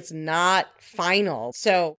 Right. Like it's not final.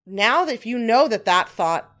 So now that if you know that that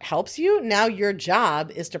thought helps you, now your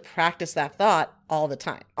job is to practice that thought all the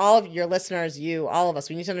time. All of your listeners, you, all of us,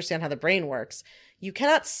 we need to understand how the brain works. You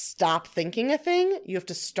cannot stop thinking a thing. You have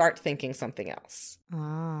to start thinking something else.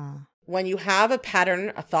 When you have a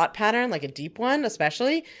pattern, a thought pattern, like a deep one,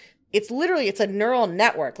 especially, it's a neural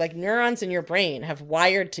network. Like neurons in your brain have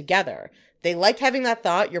wired together. They like having that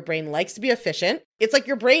thought. Your brain likes to be efficient. It's like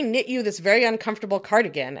your brain knit you this very uncomfortable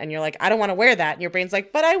cardigan and you're like, I don't want to wear that. And your brain's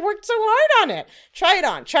like, but I worked so hard on it. Try it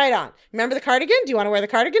on. Try it on. Remember the cardigan? Do you want to wear the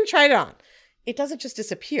cardigan? Try it on. It doesn't just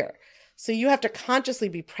disappear. So you have to consciously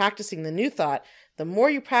be practicing the new thought. The more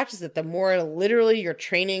you practice it, the more literally you're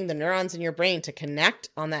training the neurons in your brain to connect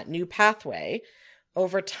on that new pathway.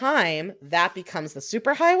 Over time, that becomes the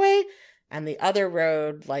superhighway. And the other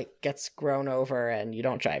road like gets grown over and you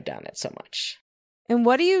don't drive down it so much. And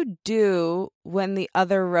what do you do when the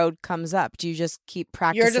other road comes up? Do you just keep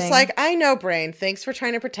practicing? You're just like, I know, brain. Thanks for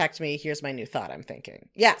trying to protect me. Here's my new thought I'm thinking.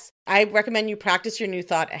 Yes, I recommend you practice your new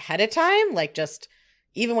thought ahead of time. Like just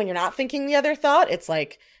even when you're not thinking the other thought, it's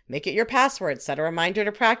like make it your password, set a reminder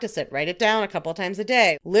to practice it, write it down a couple of times a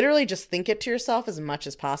day. Literally just think it to yourself as much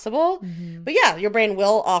as possible. Mm-hmm. But yeah, your brain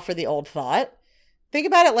will offer the old thought. Think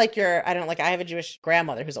about it like I have a Jewish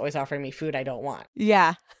grandmother who's always offering me food I don't want.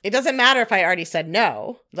 Yeah. It doesn't matter if I already said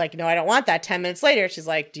no. Like, no, I don't want that. 10 minutes later, she's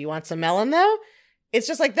like, do you want some melon though? It's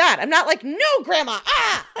just like that. I'm not like, no, grandma,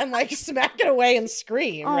 and like smack it away and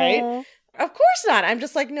scream, right? Of course not. I'm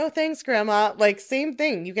just like, no, thanks, grandma. Like, same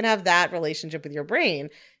thing. You can have that relationship with your brain.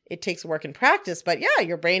 It takes work and practice. But yeah,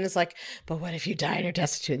 your brain is like, but what if you die and you're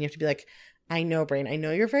destitute? And you have to be like, I know, brain. I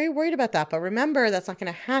know you're very worried about that. But remember, that's not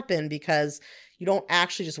going to happen because you don't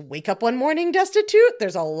actually just wake up one morning destitute.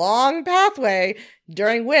 There's a long pathway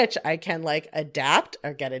during which I can like adapt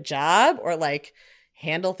or get a job or like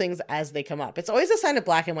handle things as they come up. It's always a sign of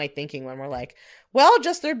black and white thinking when we're like, well,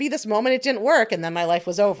 just there'd be this moment it didn't work and then my life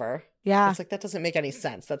was over. Yeah. It's like, that doesn't make any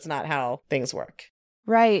sense. That's not how things work.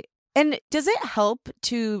 Right. And does it help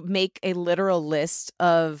to make a literal list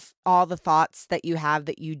of all the thoughts that you have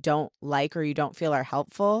that you don't like or you don't feel are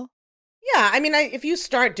helpful? Yeah. I mean, if you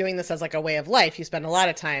start doing this as like a way of life, you spend a lot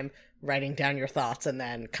of time writing down your thoughts and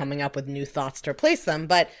then coming up with new thoughts to replace them.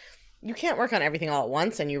 But you can't work on everything all at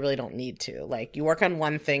once and you really don't need to. Like you work on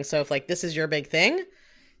one thing. So if like this is your big thing,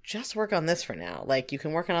 just work on this for now. Like you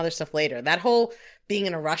can work on other stuff later. That whole being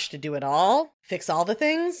in a rush to do it all, fix all the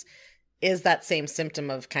things, is that same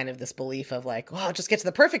symptom of kind of this belief of like, well, I'll just get to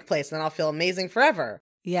the perfect place and then I'll feel amazing forever.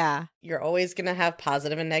 Yeah. You're always going to have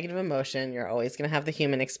positive and negative emotion. You're always going to have the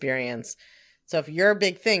human experience. So if your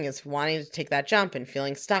big thing is wanting to take that jump and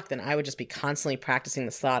feeling stuck, then I would just be constantly practicing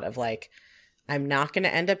this thought of like, I'm not going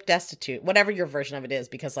to end up destitute, whatever your version of it is,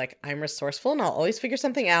 because like I'm resourceful and I'll always figure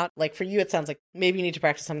something out. Like for you, it sounds like maybe you need to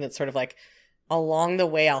practice something that's sort of like along the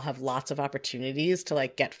way, I'll have lots of opportunities to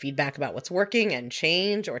like get feedback about what's working and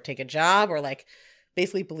change or take a job or like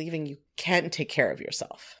basically believing you can take care of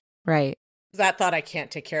yourself. Right. That thought I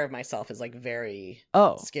can't take care of myself is like very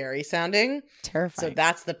scary sounding. Terrifying. So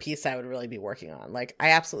that's the piece I would really be working on. Like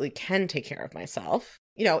I absolutely can take care of myself.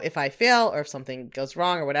 You know, if I fail or if something goes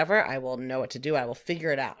wrong or whatever, I will know what to do. I will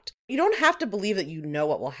figure it out. You don't have to believe that you know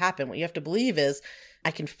what will happen. What you have to believe is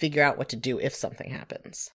I can figure out what to do if something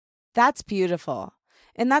happens. That's beautiful.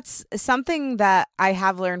 And that's something that I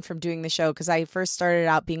have learned from doing the show because I first started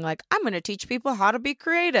out being like, I'm going to teach people how to be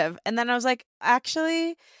creative. And then I was like,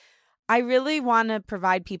 actually, I really want to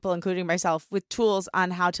provide people, including myself, with tools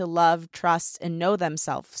on how to love, trust, and know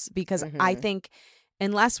themselves. Because I think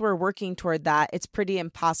unless we're working toward that, it's pretty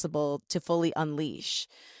impossible to fully unleash.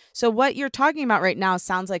 So what you're talking about right now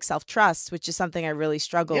sounds like self-trust, which is something I really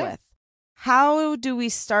struggle with. How do we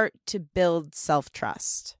start to build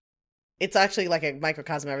self-trust? It's actually like a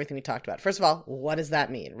microcosm of everything we talked about. First of all, what does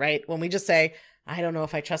that mean, right? When we just say, I don't know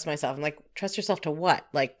if I trust myself, I'm like, trust yourself to what?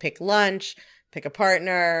 Like pick lunch, pick a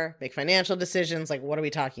partner, make financial decisions. Like, what are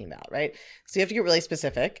we talking about, right? So you have to get really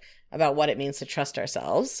specific about what it means to trust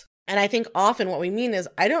ourselves. And I think often what we mean is,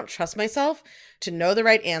 I don't trust myself to know the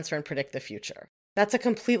right answer and predict the future. That's a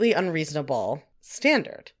completely unreasonable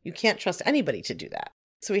standard. You can't trust anybody to do that.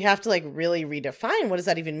 So we have to like really redefine, what does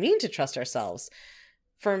that even mean to trust ourselves?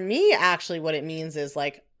 For me, actually, what it means is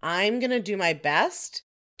like, I'm going to do my best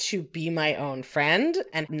to be my own friend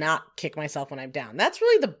and not kick myself when I'm down. That's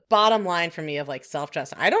really the bottom line for me of like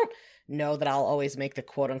self-trust. I don't know that I'll always make the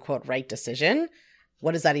quote unquote right decision.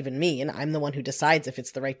 What does that even mean? I'm the one who decides if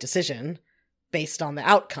it's the right decision based on the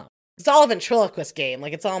outcome. It's all a ventriloquist game.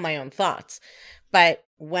 Like it's all my own thoughts. But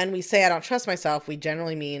when we say I don't trust myself, we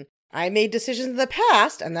generally mean I made decisions in the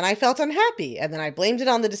past and then I felt unhappy and then I blamed it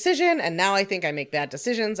on the decision and now I think I make bad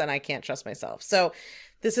decisions and I can't trust myself. So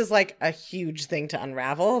this is like a huge thing to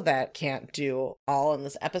unravel that can't do all in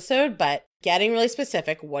this episode, but getting really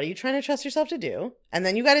specific, what are you trying to trust yourself to do? And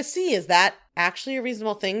then you got to see, is that actually a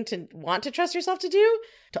reasonable thing to want to trust yourself to do?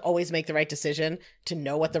 To always make the right decision, to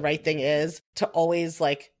know what the right thing is, to always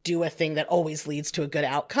like do a thing that always leads to a good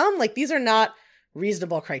outcome. Like these are not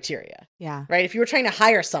reasonable criteria. Yeah. Right? If you were trying to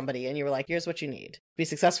hire somebody and you were like, here's what you need to be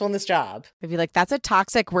successful in this job. I'd be like, that's a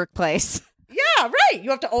toxic workplace. Yeah, right. You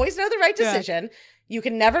have to always know the right decision. Yeah. You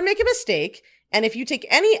can never make a mistake. And if you take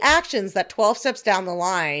any actions that 12 steps down the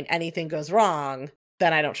line, anything goes wrong,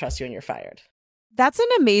 then I don't trust you and you're fired. That's an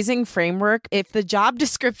amazing framework. If the job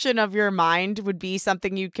description of your mind would be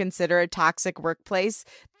something you consider a toxic workplace,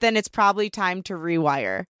 then it's probably time to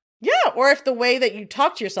rewire. Yeah, or if the way that you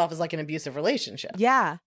talk to yourself is like an abusive relationship.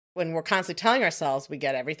 Yeah. When we're constantly telling ourselves we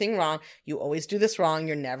get everything wrong, you always do this wrong,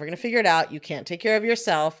 you're never going to figure it out, you can't take care of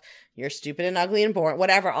yourself, you're stupid and ugly and boring,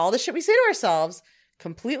 whatever, all the shit we say to ourselves,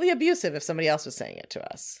 completely abusive if somebody else was saying it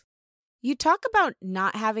to us. You talk about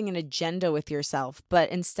not having an agenda with yourself, but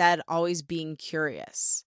instead always being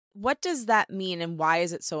curious. What does that mean and why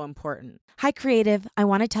is it so important? Hi, creative. I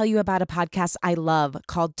want to tell you about a podcast I love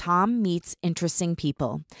called Tom Meets Interesting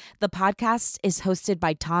People. The podcast is hosted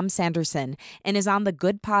by Tom Sanderson and is on the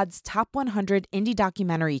Good Pod's Top 100 indie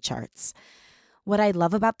documentary charts. What I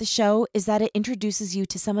love about the show is that it introduces you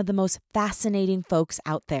to some of the most fascinating folks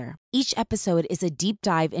out there. Each episode is a deep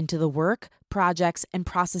dive into the work, projects, and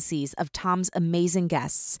processes of Tom's amazing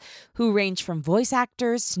guests, who range from voice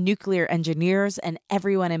actors to nuclear engineers and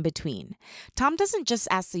everyone in between. Tom doesn't just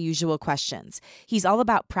ask the usual questions. He's all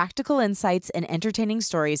about practical insights and entertaining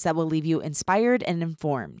stories that will leave you inspired and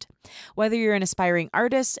informed. Whether you're an aspiring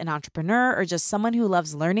artist, an entrepreneur, or just someone who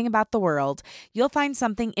loves learning about the world, you'll find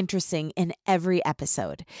something interesting in every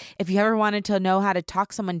episode. If you ever wanted to know how to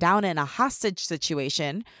talk someone down in a hostage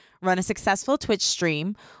situation, run a successful Twitch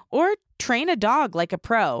stream, or train a dog like a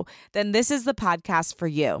pro, then this is the podcast for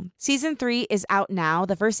you. Season 3 is out now.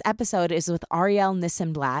 The first episode is with Ariel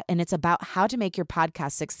Nissenblatt, and it's about how to make your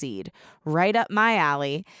podcast succeed. Right up my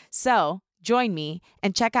alley. So join me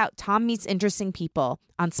and check out Tom Meets Interesting People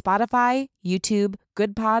on Spotify, YouTube,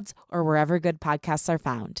 Good Pods, or wherever good podcasts are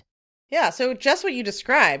found. Yeah, so just what you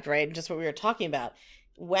described, right, and just what we were talking about,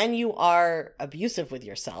 when you are abusive with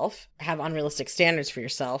yourself, have unrealistic standards for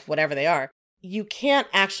yourself, whatever they are, you can't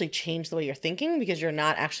actually change the way you're thinking because you're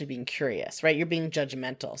not actually being curious, right? You're being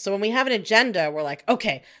judgmental. So when we have an agenda, we're like,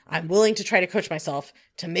 okay, I'm willing to try to coach myself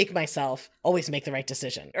to make myself always make the right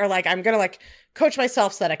decision. Or like, I'm going to like coach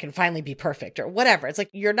myself so that I can finally be perfect or whatever. It's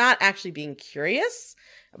like, you're not actually being curious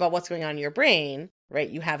about what's going on in your brain,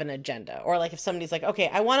 right? You have an agenda. Or like if somebody's like, okay,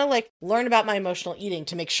 I want to like learn about my emotional eating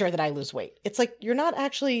to make sure that I lose weight. It's like, you're not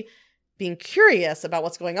actually being curious about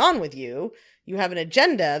what's going on with you. You have an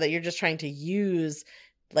agenda that you're just trying to use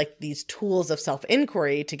like these tools of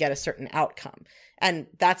self-inquiry to get a certain outcome. And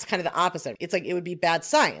that's kind of the opposite. It's like, it would be bad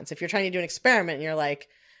science. If you're trying to do an experiment and you're like,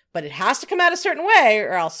 but it has to come out a certain way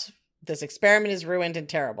or else this experiment is ruined and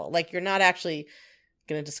terrible. Like you're not actually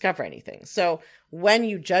going to discover anything. So when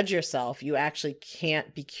you judge yourself, you actually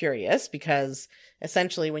can't be curious because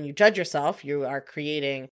essentially when you judge yourself, you are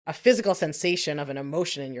creating a physical sensation of an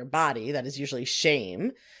emotion in your body that is usually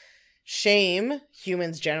shame. Shame,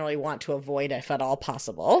 humans generally want to avoid if at all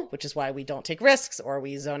possible, which is why we don't take risks or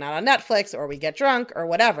we zone out on Netflix or we get drunk or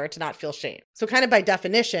whatever to not feel shame. So kind of by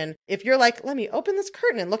definition, if you're like, let me open this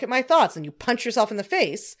curtain and look at my thoughts and you punch yourself in the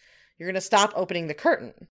face, you're going to stop opening the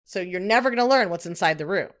curtain. So you're never going to learn what's inside the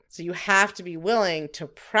room. So you have to be willing to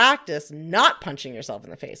practice not punching yourself in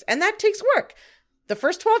the face. And that takes work. The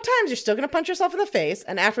first 12 times, you're still going to punch yourself in the face.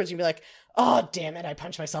 And afterwards, you'll be like, oh, damn it, I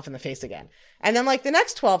punched myself in the face again. And then like the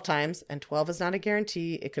next 12 times, and 12 is not a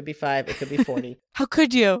guarantee. It could be 5. It could be 40. How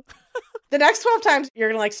could you? The next 12 times, you're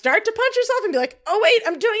going to like start to punch yourself and be like, oh, wait,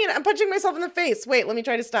 I'm doing it. I'm punching myself in the face. Wait, let me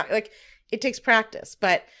try to stop. Like it takes practice.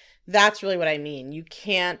 But that's really what I mean. You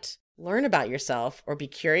can't learn about yourself or be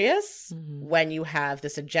curious when you have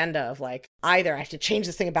this agenda of like, either I have to change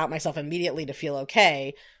this thing about myself immediately to feel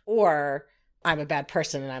okay, or I'm a bad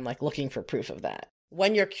person and I'm like looking for proof of that.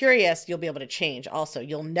 When you're curious, you'll be able to change. Also,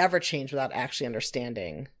 you'll never change without actually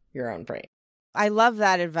understanding your own brain. I love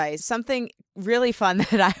that advice. Something really fun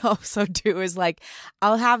that I also do is like,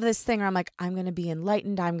 I'll have this thing where I'm like, I'm going to be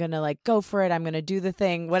enlightened. I'm going to like go for it. I'm going to do the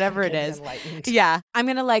thing, whatever it is. Enlightened. Yeah. I'm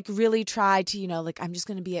going to like really try to, like, I'm just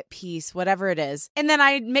going to be at peace, whatever it is. And then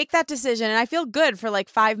I make that decision and I feel good for like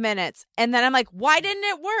 5 minutes. And then I'm like, why didn't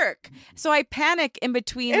it work? So I panic in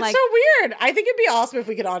between. It's like, so weird. I think it'd be awesome if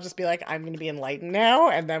we could all just be like, I'm going to be enlightened now.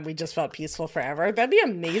 And then we just felt peaceful forever. That'd be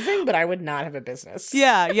amazing, but I would not have a business.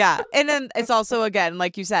 Yeah. And then it's also, again,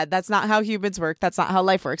 like you said, that's not how humans work. That's not how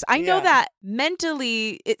life works. I know that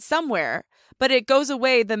mentally it's somewhere, but it goes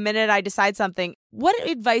away the minute I decide something. What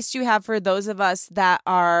advice do you have for those of us that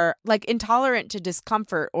are like intolerant to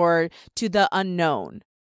discomfort or to the unknown?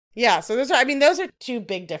 Yeah. So those are two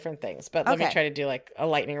big different things, but let me try to do like a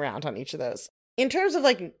lightning round on each of those. In terms of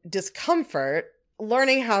like discomfort,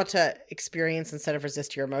 learning how to experience instead of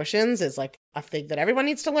resist your emotions is like a thing that everyone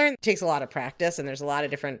needs to learn. It takes a lot of practice and there's a lot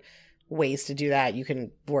of different ways to do that. You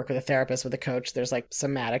can work with a therapist, with a coach. There's like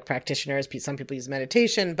somatic practitioners. Some people use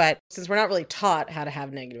meditation, but since we're not really taught how to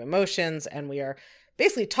have negative emotions and we are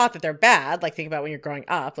basically taught that they're bad, like think about when you're growing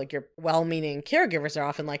up, like your well-meaning caregivers are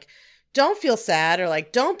often like, don't feel sad or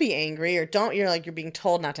like, don't be angry or you're being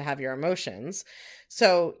told not to have your emotions.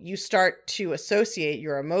 So you start to associate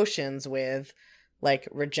your emotions with like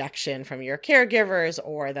rejection from your caregivers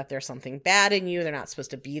or that there's something bad in you, they're not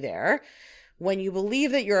supposed to be there. When you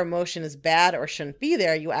believe that your emotion is bad or shouldn't be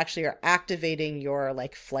there, you actually are activating your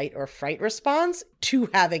like flight or fright response to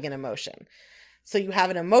having an emotion. So you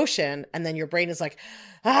have an emotion and then your brain is like,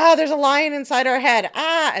 there's a lion inside our head,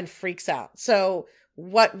 and freaks out. So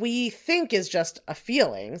what we think is just a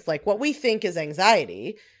feeling, like what we think is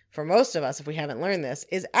anxiety, for most of us, if we haven't learned this,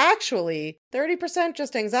 is actually 30%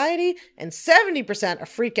 just anxiety and 70% a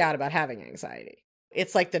freak out about having anxiety.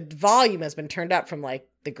 It's like the volume has been turned up from like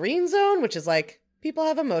the green zone, which is like people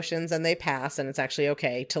have emotions and they pass and it's actually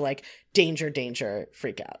okay, to like danger, danger,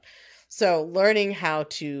 freak out. So learning how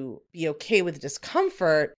to be okay with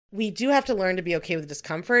discomfort, we do have to learn to be okay with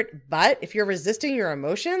discomfort. But if you're resisting your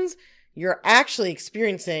emotions, you're actually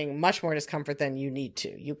experiencing much more discomfort than you need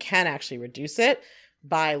to. You can actually reduce it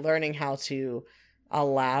by learning how to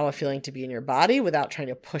allow a feeling to be in your body without trying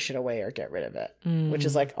to push it away or get rid of it, which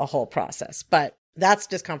is like a whole process. But that's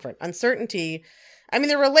discomfort. Uncertainty, I mean,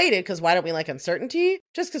 they're related because why don't we like uncertainty?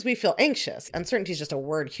 Just because we feel anxious. Uncertainty is just a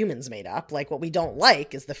word humans made up. Like what we don't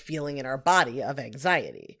like is the feeling in our body of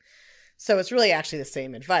anxiety. So it's really actually the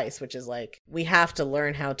same advice, which is like we have to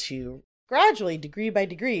learn how to gradually, degree by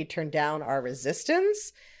degree, turn down our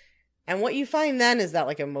resistance. And what you find then is that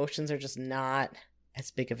like emotions are just not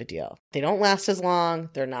as big of a deal. They don't last as long.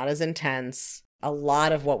 They're not as intense. A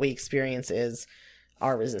lot of what we experience is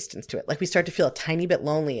our resistance to it. Like we start to feel a tiny bit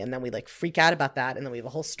lonely and then we like freak out about that. And then we have a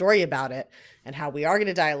whole story about it and how we are going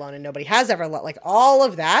to die alone and nobody has ever, like all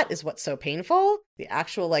of that is what's so painful. The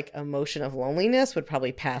actual like emotion of loneliness would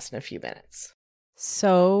probably pass in a few minutes.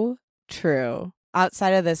 So true.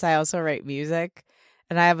 Outside of this, I also write music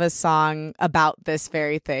and I have a song about this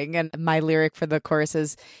very thing. And my lyric for the chorus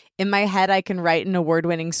is, in my head, I can write an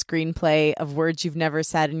award-winning screenplay of words you've never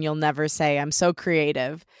said and you'll never say. I'm so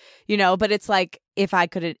creative, but it's like if I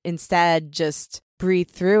could instead just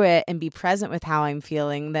breathe through it and be present with how I'm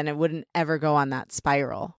feeling, then it wouldn't ever go on that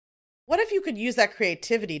spiral. What if you could use that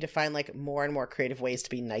creativity to find like more and more creative ways to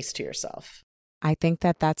be nice to yourself? I think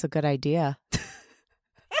that that's a good idea.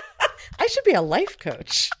 I should be a life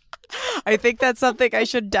coach. I think that's something I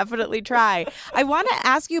should definitely try. I want to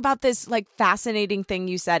ask you about this like fascinating thing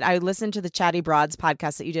you said. I listened to the Chatty Broads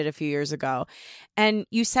podcast that you did a few years ago, and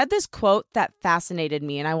you said this quote that fascinated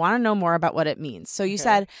me, and I want to know more about what it means. So you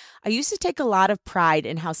said, I used to take a lot of pride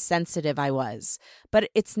in how sensitive I was, but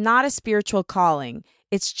it's not a spiritual calling.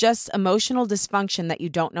 It's just emotional dysfunction that you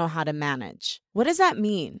don't know how to manage. What does that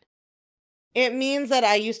mean? It means that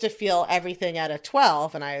I used to feel everything at a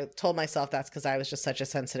 12, and I told myself that's because I was just such a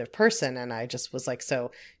sensitive person, and I just was like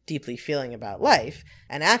so deeply feeling about life.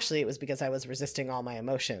 And actually, it was because I was resisting all my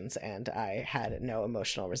emotions, and I had no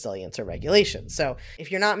emotional resilience or regulation. So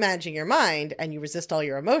if you're not managing your mind and you resist all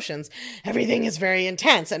your emotions, everything is very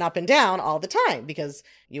intense and up and down all the time, because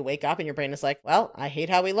you wake up and your brain is like, well, I hate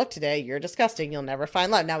how we look today. You're disgusting. You'll never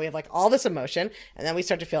find love. Now we have like all this emotion, and then we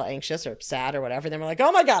start to feel anxious or sad or whatever. Then we're like,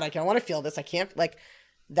 oh my God, I don't want to feel this. I can't, like,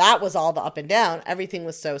 that was all the up and down. Everything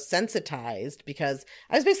was so sensitized because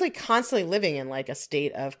I was basically constantly living in like a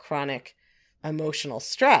state of chronic emotional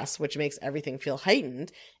stress, which makes everything feel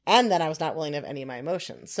heightened. And then I was not willing to have any of my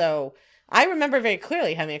emotions. So I remember very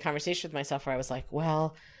clearly having a conversation with myself where I was like,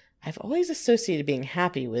 well, I've always associated being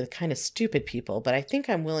happy with kind of stupid people, but I think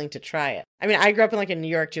I'm willing to try it. I mean, I grew up in like a New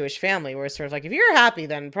York Jewish family where it's sort of like, if you're happy,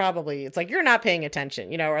 then probably it's like you're not paying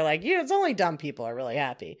attention, or like, it's only dumb people are really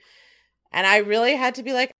happy. And I really had to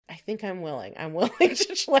be like, I think I'm willing. I'm willing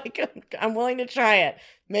to I'm willing to try it.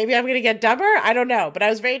 Maybe I'm going to get dumber. I don't know. But I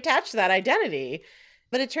was very attached to that identity.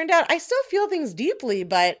 But it turned out I still feel things deeply,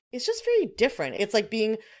 but it's just very different. It's like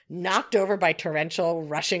being knocked over by torrential,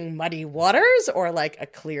 rushing, muddy waters or like a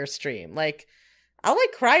clear stream. Like I'll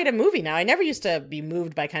like cry at a movie now. I never used to be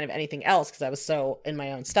moved by kind of anything else because I was so in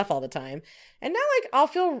my own stuff all the time. And now like I'll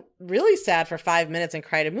feel really sad for 5 minutes and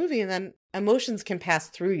cry at a movie, and then emotions can pass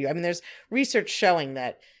through you. I mean, there's research showing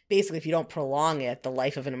that basically if you don't prolong it, the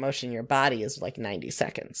life of an emotion in your body is like 90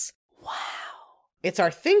 seconds. Wow. It's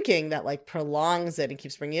our thinking that like prolongs it and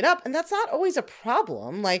keeps bringing it up. And that's not always a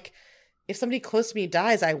problem. Like if somebody close to me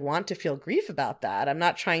dies, I want to feel grief about that. I'm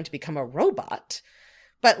not trying to become a robot.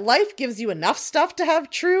 But life gives you enough stuff to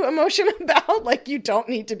have true emotion about. Like you don't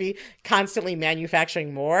need to be constantly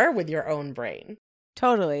manufacturing more with your own brain.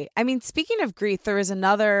 Totally. I mean, speaking of grief, there was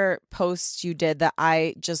another post you did that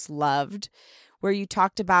I just loved where you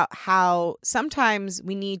talked about how sometimes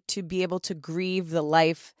we need to be able to grieve the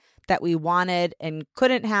life that we wanted and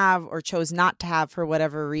couldn't have or chose not to have for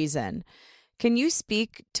whatever reason. Can you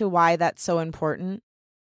speak to why that's so important?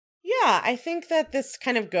 Yeah, I think that this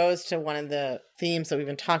kind of goes to one of the themes that we've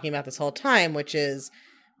been talking about this whole time, which is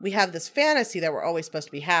we have this fantasy that we're always supposed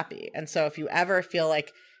to be happy. And so if you ever feel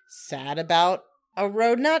like sad about a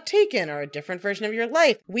road not taken or a different version of your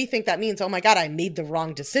life, we think that means, oh my God, I made the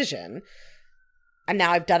wrong decision. And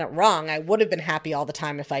now I've done it wrong. I would have been happy all the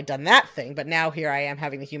time if I'd done that thing. But now here I am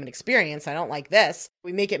having the human experience. I don't like this.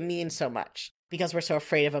 We make it mean so much because we're so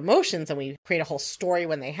afraid of emotions and we create a whole story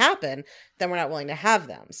when they happen, then we're not willing to have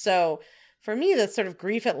them. So for me, the sort of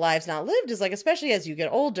grief at lives not lived is like, especially as you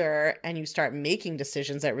get older and you start making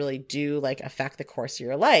decisions that really do like affect the course of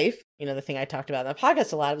your life. You know, the thing I talked about in the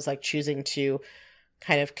podcast a lot was like choosing to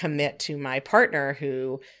kind of commit to my partner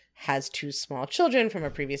who has 2 small children from a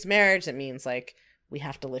previous marriage. That means like we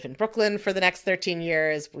have to live in Brooklyn for the next 13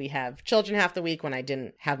 years. We have children half the week when I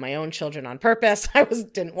didn't have my own children on purpose.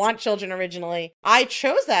 Didn't want children originally. I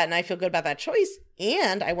chose that and I feel good about that choice.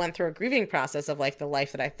 And I went through a grieving process of like the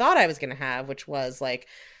life that I thought I was going to have, which was like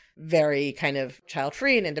very kind of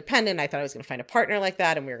child-free and independent. I thought I was going to find a partner like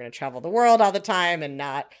that and we were going to travel the world all the time and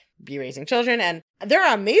not be raising children. And there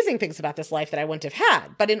are amazing things about this life that I wouldn't have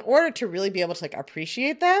had. But in order to really be able to like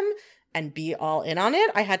appreciate them and be all in on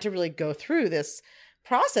it, I had to really go through this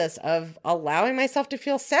process of allowing myself to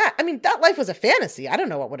feel sad. I mean, that life was a fantasy. I don't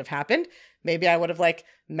know what would have happened. Maybe I would have like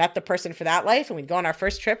met the person for that life and we'd go on our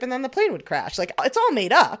first trip and then the plane would crash. Like it's all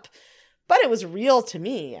made up, but it was real to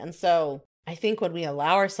me. And so I think when we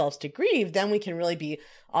allow ourselves to grieve, then we can really be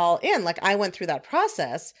all in. Like I went through that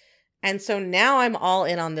process. And so now I'm all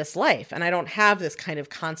in on this life and I don't have this kind of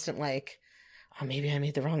constant like, oh, maybe I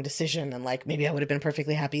made the wrong decision and like, maybe I would have been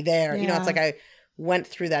perfectly happy there. Yeah. You know, it's like I went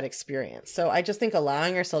through that experience. So I just think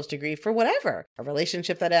allowing ourselves to grieve for whatever, a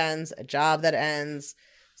relationship that ends, a job that ends,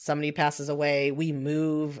 somebody passes away, we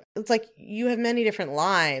move. It's like you have many different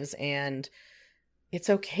lives and it's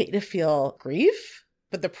okay to feel grief.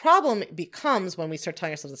 But the problem becomes when we start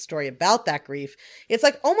telling ourselves a story about that grief. It's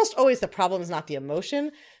like almost always the problem is not the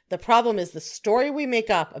emotion. The problem is the story we make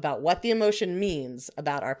up about what the emotion means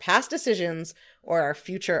about our past decisions or our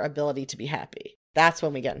future ability to be happy. That's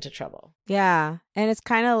when we get into trouble. Yeah. And it's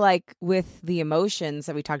kind of like with the emotions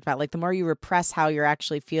that we talked about, like the more you repress how you're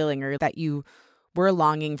actually feeling or that you were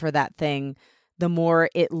longing for that thing, the more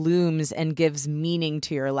it looms and gives meaning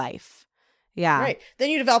to your life. Yeah. Right. Then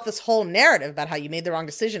you develop this whole narrative about how you made the wrong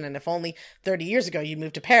decision. And if only 30 years ago you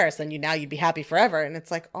moved to Paris, then you'd be happy forever. And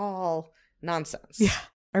it's like all nonsense. Yeah.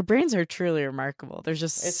 Our brains are truly remarkable. There's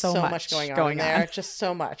just so much going on there. Just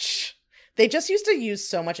so much. They just used to use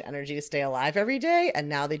so much energy to stay alive every day, and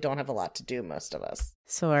now they don't have a lot to do, most of us.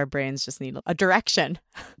 So our brains just need a direction.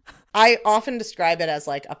 I often describe it as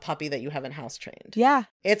like a puppy that you haven't house trained. Yeah.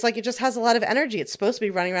 It's like it just has a lot of energy. It's supposed to be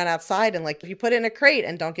running around outside, and like if you put it in a crate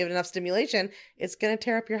and don't give it enough stimulation, it's going to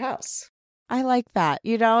tear up your house. I like that.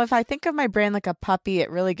 You know, if I think of my brain like a puppy, it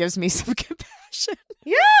really gives me some compassion.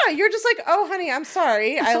 Yeah, you're just like, oh, honey, I'm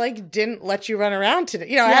sorry. I like didn't let you run around today.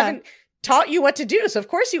 You know, I haven't taught you what to do. So of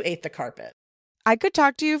course you ate the carpet. I could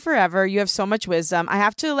talk to you forever. You have so much wisdom. I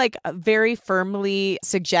have to like very firmly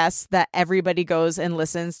suggest that everybody goes and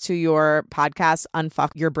listens to your podcast, Unfuck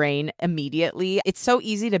Your Brain, immediately. It's so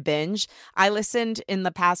easy to binge. I listened in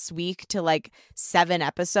the past week to like 7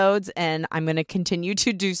 episodes and I'm going to continue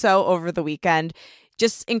to do so over the weekend.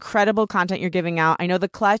 Just incredible content you're giving out. I know The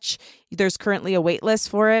Clutch, there's currently a wait list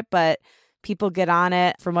for it, but people get on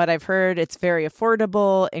it. From what I've heard, it's very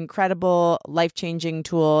affordable, incredible, life-changing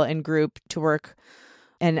tool and group to work.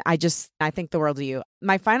 And I think the world of you.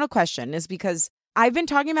 My final question is because I've been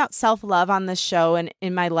talking about self-love on this show and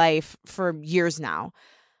in my life for years now,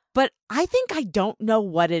 but I think I don't know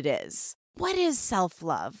what it is. What is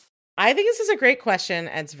self-love? I think this is a great question,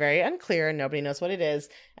 and it's very unclear, and nobody knows what it is,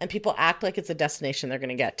 and people act like it's a destination they're going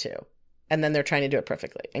to get to, and then they're trying to do it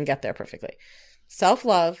perfectly and get there perfectly.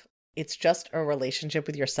 Self-love, it's just a relationship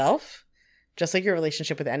with yourself, just like your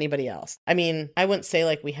relationship with anybody else. I mean, I wouldn't say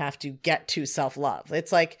like we have to get to self-love.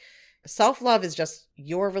 It's like self-love is just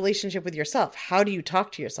your relationship with yourself. How do you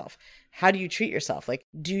talk to yourself? How do you treat yourself? Like,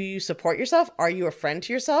 do you support yourself? Are you a friend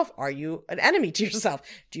to yourself? Are you an enemy to yourself?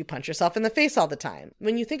 Do you punch yourself in the face all the time?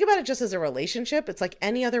 When you think about it just as a relationship, it's like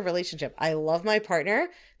any other relationship. I love my partner.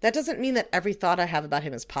 That doesn't mean that every thought I have about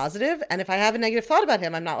him is positive. And if I have a negative thought about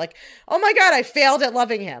him, I'm not like, oh my God, I failed at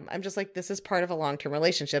loving him. I'm just like, this is part of a long-term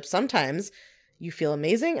relationship. Sometimes you feel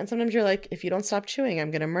amazing. And sometimes you're like, if you don't stop chewing,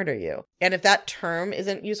 I'm going to murder you. And if that term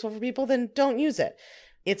isn't useful for people, then don't use it.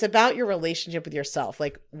 It's about your relationship with yourself.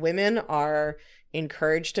 Like women are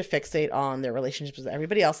encouraged to fixate on their relationships with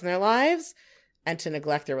everybody else in their lives and to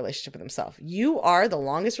neglect their relationship with themselves. You are the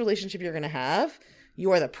longest relationship you're going to have.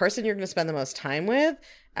 You are the person you're going to spend the most time with.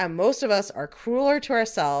 And most of us are crueler to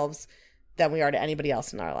ourselves than we are to anybody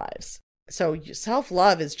else in our lives. So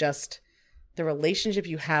self-love is just the relationship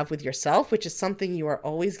you have with yourself, which is something you are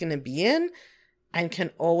always going to be in and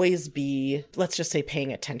can always be, let's just say,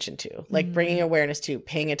 paying attention to, like bringing awareness to,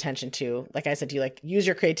 paying attention to. Like I said to you, like use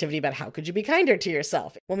your creativity about how could you be kinder to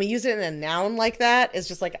yourself. When we use it in a noun like that, it's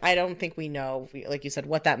just like, I don't think we know, like you said,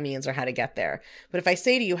 what that means or how to get there. But if I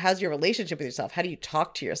say to you, how's your relationship with yourself? How do you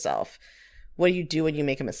talk to yourself? What do you do when you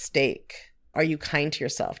make a mistake? Are you kind to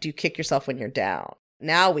yourself? Do you kick yourself when you're down?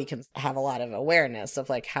 Now we can have a lot of awareness of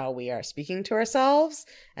like how we are speaking to ourselves.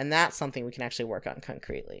 And that's something we can actually work on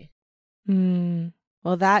concretely.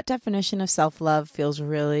 Well, that definition of self-love feels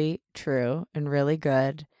really true and really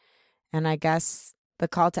good. And I guess the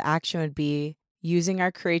call to action would be using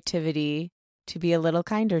our creativity to be a little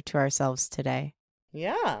kinder to ourselves today.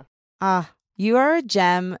 Yeah. You are a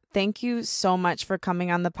gem. Thank you so much for coming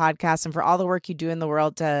on the podcast and for all the work you do in the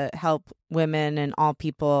world to help women and all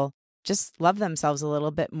people just love themselves a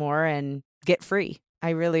little bit more and get free.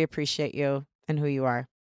 I really appreciate you and who you are.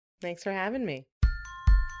 Thanks for having me.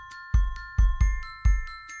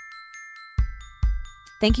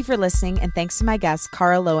 Thank you for listening, and thanks to my guest,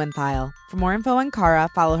 Cara Loewentheil. For more info on Cara,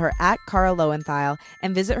 follow her at Cara Loewentheil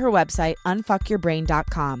and visit her website,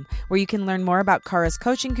 unfuckyourbrain.com, where you can learn more about Cara's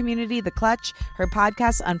coaching community, The Clutch, her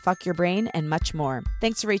podcast, Unfuck Your Brain, and much more.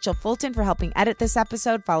 Thanks to Rachel Fulton for helping edit this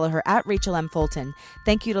episode. Follow her at Rachel M. Fulton.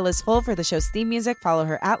 Thank you to Liz Full for the show's theme music. Follow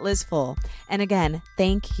her at Liz Full. And again,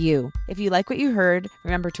 thank you. If you like what you heard,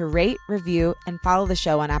 remember to rate, review, and follow the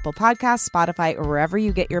show on Apple Podcasts, Spotify, or wherever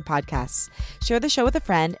you get your podcasts. Share the show with a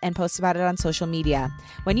friend and post about it on social media.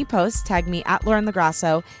 When you post, tag me at Lauren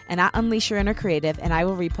LaGrasso and at Unleash Your Inner Creative, and I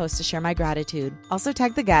will repost to share my gratitude. Also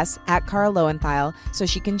tag the guest at Cara Loewentheil so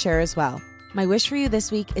she can share as well. My wish for you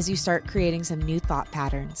this week is you start creating some new thought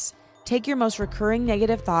patterns. Take your most recurring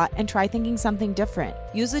negative thought and try thinking something different.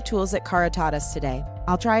 Use the tools that Cara taught us today.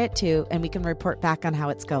 I'll try it too, and we can report back on how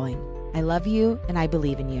it's going. I love you and I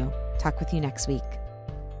believe in you. Talk with you next week.